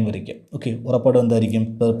ലൈൻ വരയ്ക്കാം. ഓക്കെ, ഉറപ്പായിട്ടും എന്തായിരിക്കും?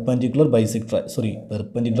 പെർപെൻഡിക്കുലർ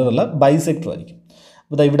അല്ല ബൈസെക്ടർ ആയിരിക്കും.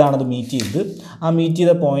 അപ്പോൾ ഇവിടെയാണ് അത് മീറ്റ് ചെയ്തത്. ആ മീറ്റ്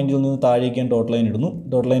ചെയ്ത പോയിന്റിൽ നിന്ന് താഴേക്ക് ഞാൻ ഡോട്ട് ലൈൻ ഇടുന്നു.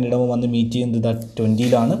 ഡോട്ട് ലൈൻ ഇടുമ്പോൾ വന്ന് മീറ്റ് ചെയ്യുന്നത്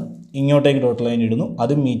 20ലാണ്. ഇങ്ങോട്ടേക്ക് ഡോട്ട് ലൈൻ ഇടുന്നു.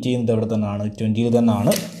 അത് മീറ്റ് ചെയ്യുന്നത് എവിടെ തന്നെയാണ്? 20ൽ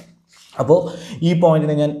തന്നെയാണ്. അപ്പോൾ ഈ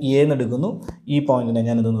പോയിന്റിനെ ഞാൻ എ എന്ന് എടുക്കുന്നു, ഈ പോയിന്റിനെ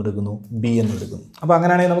ഞാൻ ഇതെന്ന് എടുക്കുന്നു, ബി എന്ന് എടുക്കുന്നു. അപ്പോൾ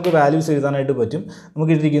അങ്ങനെയാണെങ്കിൽ നമുക്ക് വാല്യൂസ് എഴുതാനായിട്ട് പറ്റും. നമുക്ക്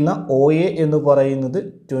കിട്ടിയിരിക്കുന്ന ഒ എ എന്ന് പറയുന്നത്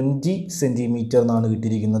 20 സെൻറ്റിമീറ്റർ എന്നാണ്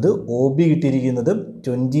കിട്ടിയിരിക്കുന്നത്. ഒ ബി കിട്ടിയിരിക്കുന്നത്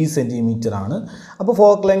 20 സെൻറ്റിമീറ്റർ ആണ്. അപ്പോൾ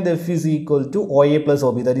focal length F is equal to O A plus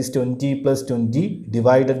O B, that is 20 + 20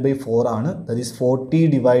 divided by 4 ആണ്. That is 40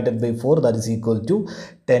 divided by 4, that is equal to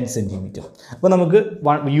 10 centimetre. അപ്പോൾ നമുക്ക്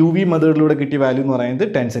യു വി മെത്തേഡിലൂടെ കിട്ടിയ വാല്യൂ എന്ന് പറയുന്നത്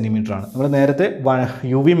 10 സെൻറ്റിമീറ്റർ ആണ്. നമ്മൾ നേരത്തെ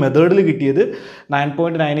യു വി മെത്തേഡിൽ കിട്ടിയത്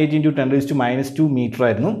 9.98 × 10⁻² മീറ്റർ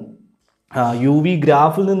ആയിരുന്നു. യു വി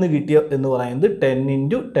ഗ്രാഫിൽ നിന്ന് കിട്ടിയ എന്ന് പറയുന്നത് 10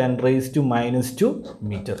 × 10⁻²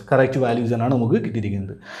 മീറ്റർ. കറക്റ്റ് വാല്യൂസ് ആണ് നമുക്ക്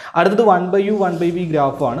കിട്ടിയിരിക്കുന്നത്. അടുത്തത് 1/u 1/v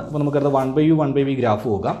ഗ്രാഫാണ്. അപ്പോൾ നമുക്കടുത്ത 1/u 1/v ഗ്രാഫ്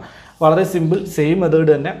നോക്കാം. വളരെ സിമ്പിൾ, സെയിം മെത്തേഡ്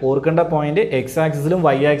തന്നെ. ഓർക്കേണ്ട പോയിന്റ് എക്സ് ആക്സിസിലും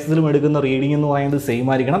വൈ ആക്സിസിലും എടുക്കുന്ന റീഡിംഗ് എന്ന് പറയുന്നത് സെയിം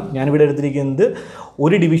ആയിരിക്കണം. ഞാനിവിടെ എടുത്തിരിക്കുന്നത്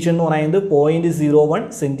ഒരു ഡിവിഷൻ എന്ന് പറയുന്നത് 0.01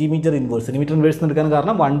 സെൻറ്റിമീറ്റർ ഇൻവേഴ്സ്. സെൻറ്റിമീറ്റർ ഇൻവേഴ്സ് എടുക്കാൻ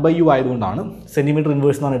കാരണം 1/u ആയതുകൊണ്ടാണ്. സെൻറ്റിമീറ്റർ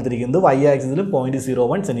ഇൻവേഴ്സ് എന്നാണ് എടുത്തിരിക്കുന്നത്. വൈ ആക്സിസിലും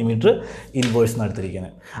 0.01 സെൻറ്റിമീറ്റർ ഇൻവേഴ്സ് എന്നാണ്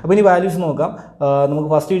എടുത്തിരിക്കുന്നത്. അപ്പോൾ ഇനി വാല്യൂസ് നോക്കാം. നമുക്ക്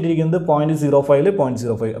ഫസ്റ്റ് കിട്ടിയിരിക്കുന്നത് 0.05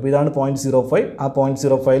 0.05. അപ്പോൾ ഇതാണ് 0.05. ആ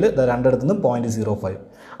 0.05 രണ്ടിടത്തു നിന്ന് 0.05.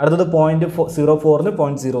 അടുത്തത് 0.04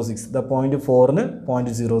 0.06, 0.4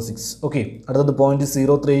 0.06. ഓക്കെ, അടുത്തത്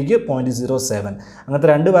 0.03 0.07. അങ്ങനത്തെ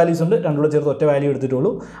രണ്ട് വാല്യൂസ് ഉണ്ട്. രണ്ടുകൂടെ ചേർത്ത് ഒറ്റ വാല്യൂ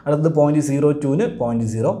എടുത്തിട്ടുള്ളൂ. അടുത്തത് 0.02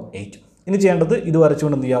 0.08. ഇനി ചെയ്യേണ്ടത് ഇത്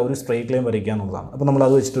വരച്ചുകൊണ്ട് എന്ത് ചെയ്യുക? ഒരു സ്ട്രൈറ്റ് ലൈൻ വരയ്ക്കുക എന്നുള്ളതാണ്. അപ്പോൾ നമ്മൾ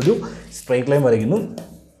അത് വെച്ചിട്ടൊരു സ്ട്രൈറ്റ് ലൈൻ വരയ്ക്കുന്നു.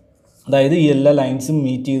 അതായത് ഈ എല്ലാ ലൈൻസും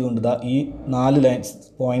മീറ്റ് ചെയ്തുകൊണ്ട് ഈ 4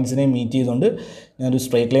 പോയിൻറ്റ്സിനെ മീറ്റ് ചെയ്തുകൊണ്ട് ഞാനൊരു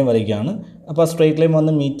സ്ട്രൈറ്റ് ലൈൻ വരയ്ക്കുകയാണ്. അപ്പോൾ ആ സ്ട്രൈറ്റ് ലൈൻ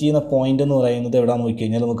വന്ന് മീറ്റ് ചെയ്യുന്ന പോയിൻ്റ് എന്ന് പറയുന്നത് എവിടെയാണെന്ന്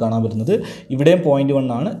നോക്കിക്കഴിഞ്ഞാൽ നമുക്ക് കാണാൻ പറ്റുന്നത് ഇവിടെയും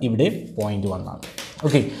 0.1 ആണ്, ഇവിടെയും 0.1 ആണ്.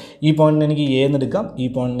 ഓക്കെ, ഈ പോയിന്റിന് എനിക്ക് എ എന്ന് എടുക്കാം, ഈ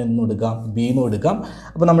പോയിന്റിന് എന്നും എടുക്കാം, ബി എന്നും എടുക്കാം.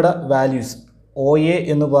 അപ്പോൾ നമ്മുടെ വാല്യൂസ് ഒ എ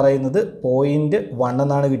എന്ന് പറയുന്നത് 0.1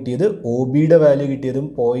 എന്നാണ് കിട്ടിയത്. ഒ ബിയുടെ വാല്യൂ കിട്ടിയതും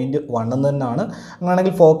 0.1 എന്ന് തന്നെയാണ്.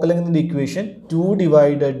 അങ്ങനെയാണെങ്കിൽ focal ലെങ്തിൻ്റെ equation 2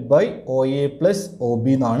 divided by O A plus O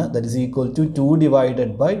B എന്നാണ്. That is equal to 2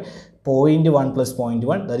 divided by 0.1 +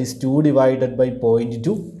 0.1, that is 2 divided by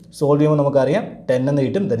 0.2. Solve ചെയ്യുമ്പോൾ നമുക്കറിയാം 10 എന്ന്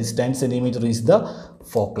കിട്ടും. That is 10 centimetre is the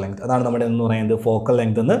focal length. അതാണ് നമ്മുടെ എന്ന് പറയുന്നത് ഫോക്കൽ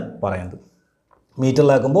ലെങ്ത് എന്ന് പറയുന്നത്.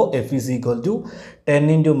 മീറ്ററിലാക്കുമ്പോൾ F is equal to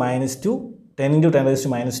 10 ×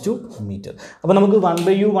 10⁻² metre. അപ്പോൾ നമുക്ക്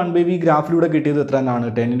 1/u 1/v ഗ്രാഫിലൂടെ കിട്ടിയത് എത്ര തന്നെയാണ്?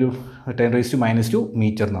 10 × 10⁻²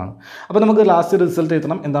 മീറ്റർ എന്നാണ്. അപ്പോൾ നമുക്ക് ലാസ്റ്റ് റിസൾട്ട്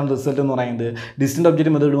എത്തണം. എന്താണ് റിസൾട്ട് എന്ന് പറയുന്നത്? ഡിസ്റ്റൻറ്റ്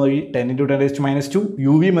ഒബ്ജക്റ്റ് മെത്തേഡ് വഴി 10 × 10⁻²,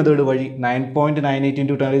 യു വി മെത്തേഡ് വഴി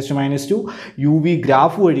 9.98 × 10⁻², യു വി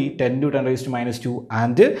ഗ്രാഫ് വഴി 10 × 10⁻²,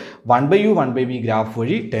 ആൻഡ് 1/u 1/v ഗ്രാഫ്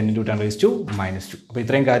വഴി 10 × 10⁻². അപ്പോൾ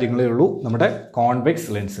ഇത്രയും കാര്യങ്ങളേ ഉള്ളൂ നമ്മുടെ കോൺവെക്സ്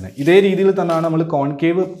ലെൻസിന്. ഇതേ രീതിയിൽ തന്നെയാണ് നമ്മൾ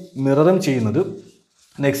കോൺകേവ് മിററും ചെയ്യുന്നത്.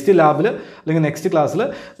 നെക്സ്റ്റ് ലാബിൽ അല്ലെങ്കിൽ നെക്സ്റ്റ് ക്ലാസ്സിൽ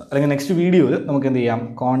അല്ലെങ്കിൽ നെക്സ്റ്റ് വീഡിയോയിൽ നമുക്ക് എന്ത് ചെയ്യാം?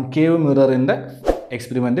 കോൺകേവ് മിററിൻ്റെ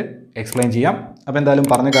എക്സ്പെരിമെൻറ്റ് എക്സ്പ്ലെയിൻ ചെയ്യാം. അപ്പോൾ എന്തായാലും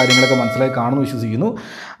പറഞ്ഞ കാര്യങ്ങളൊക്കെ മനസ്സിലായി കാണുമെന്ന് വിശ്വസിക്കുന്നു.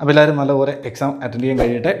 അപ്പോൾ എല്ലാവരും നല്ലപോലെ എക്സാം അറ്റൻഡ് ചെയ്യാൻ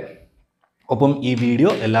കഴിയട്ടെ. ഒപ്പം ഈ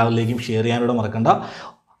വീഡിയോ എല്ലാവരിലേക്കും ഷെയർ ചെയ്യാനൂടെ മറക്കണ്ട.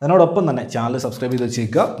 അതിനോടൊപ്പം തന്നെ ചാനൽ സബ്സ്ക്രൈബ് ചെയ്ത്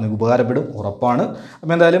വെച്ചേക്കുക. നിങ്ങൾക്ക് ഉപകാരപ്പെടും, ഉറപ്പാണ്.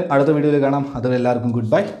 അപ്പോൾ എന്തായാലും അടുത്ത വീഡിയോയിൽ കാണാം. അതുവരെ എല്ലാവർക്കും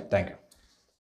ഗുഡ് ബൈ. Thank you.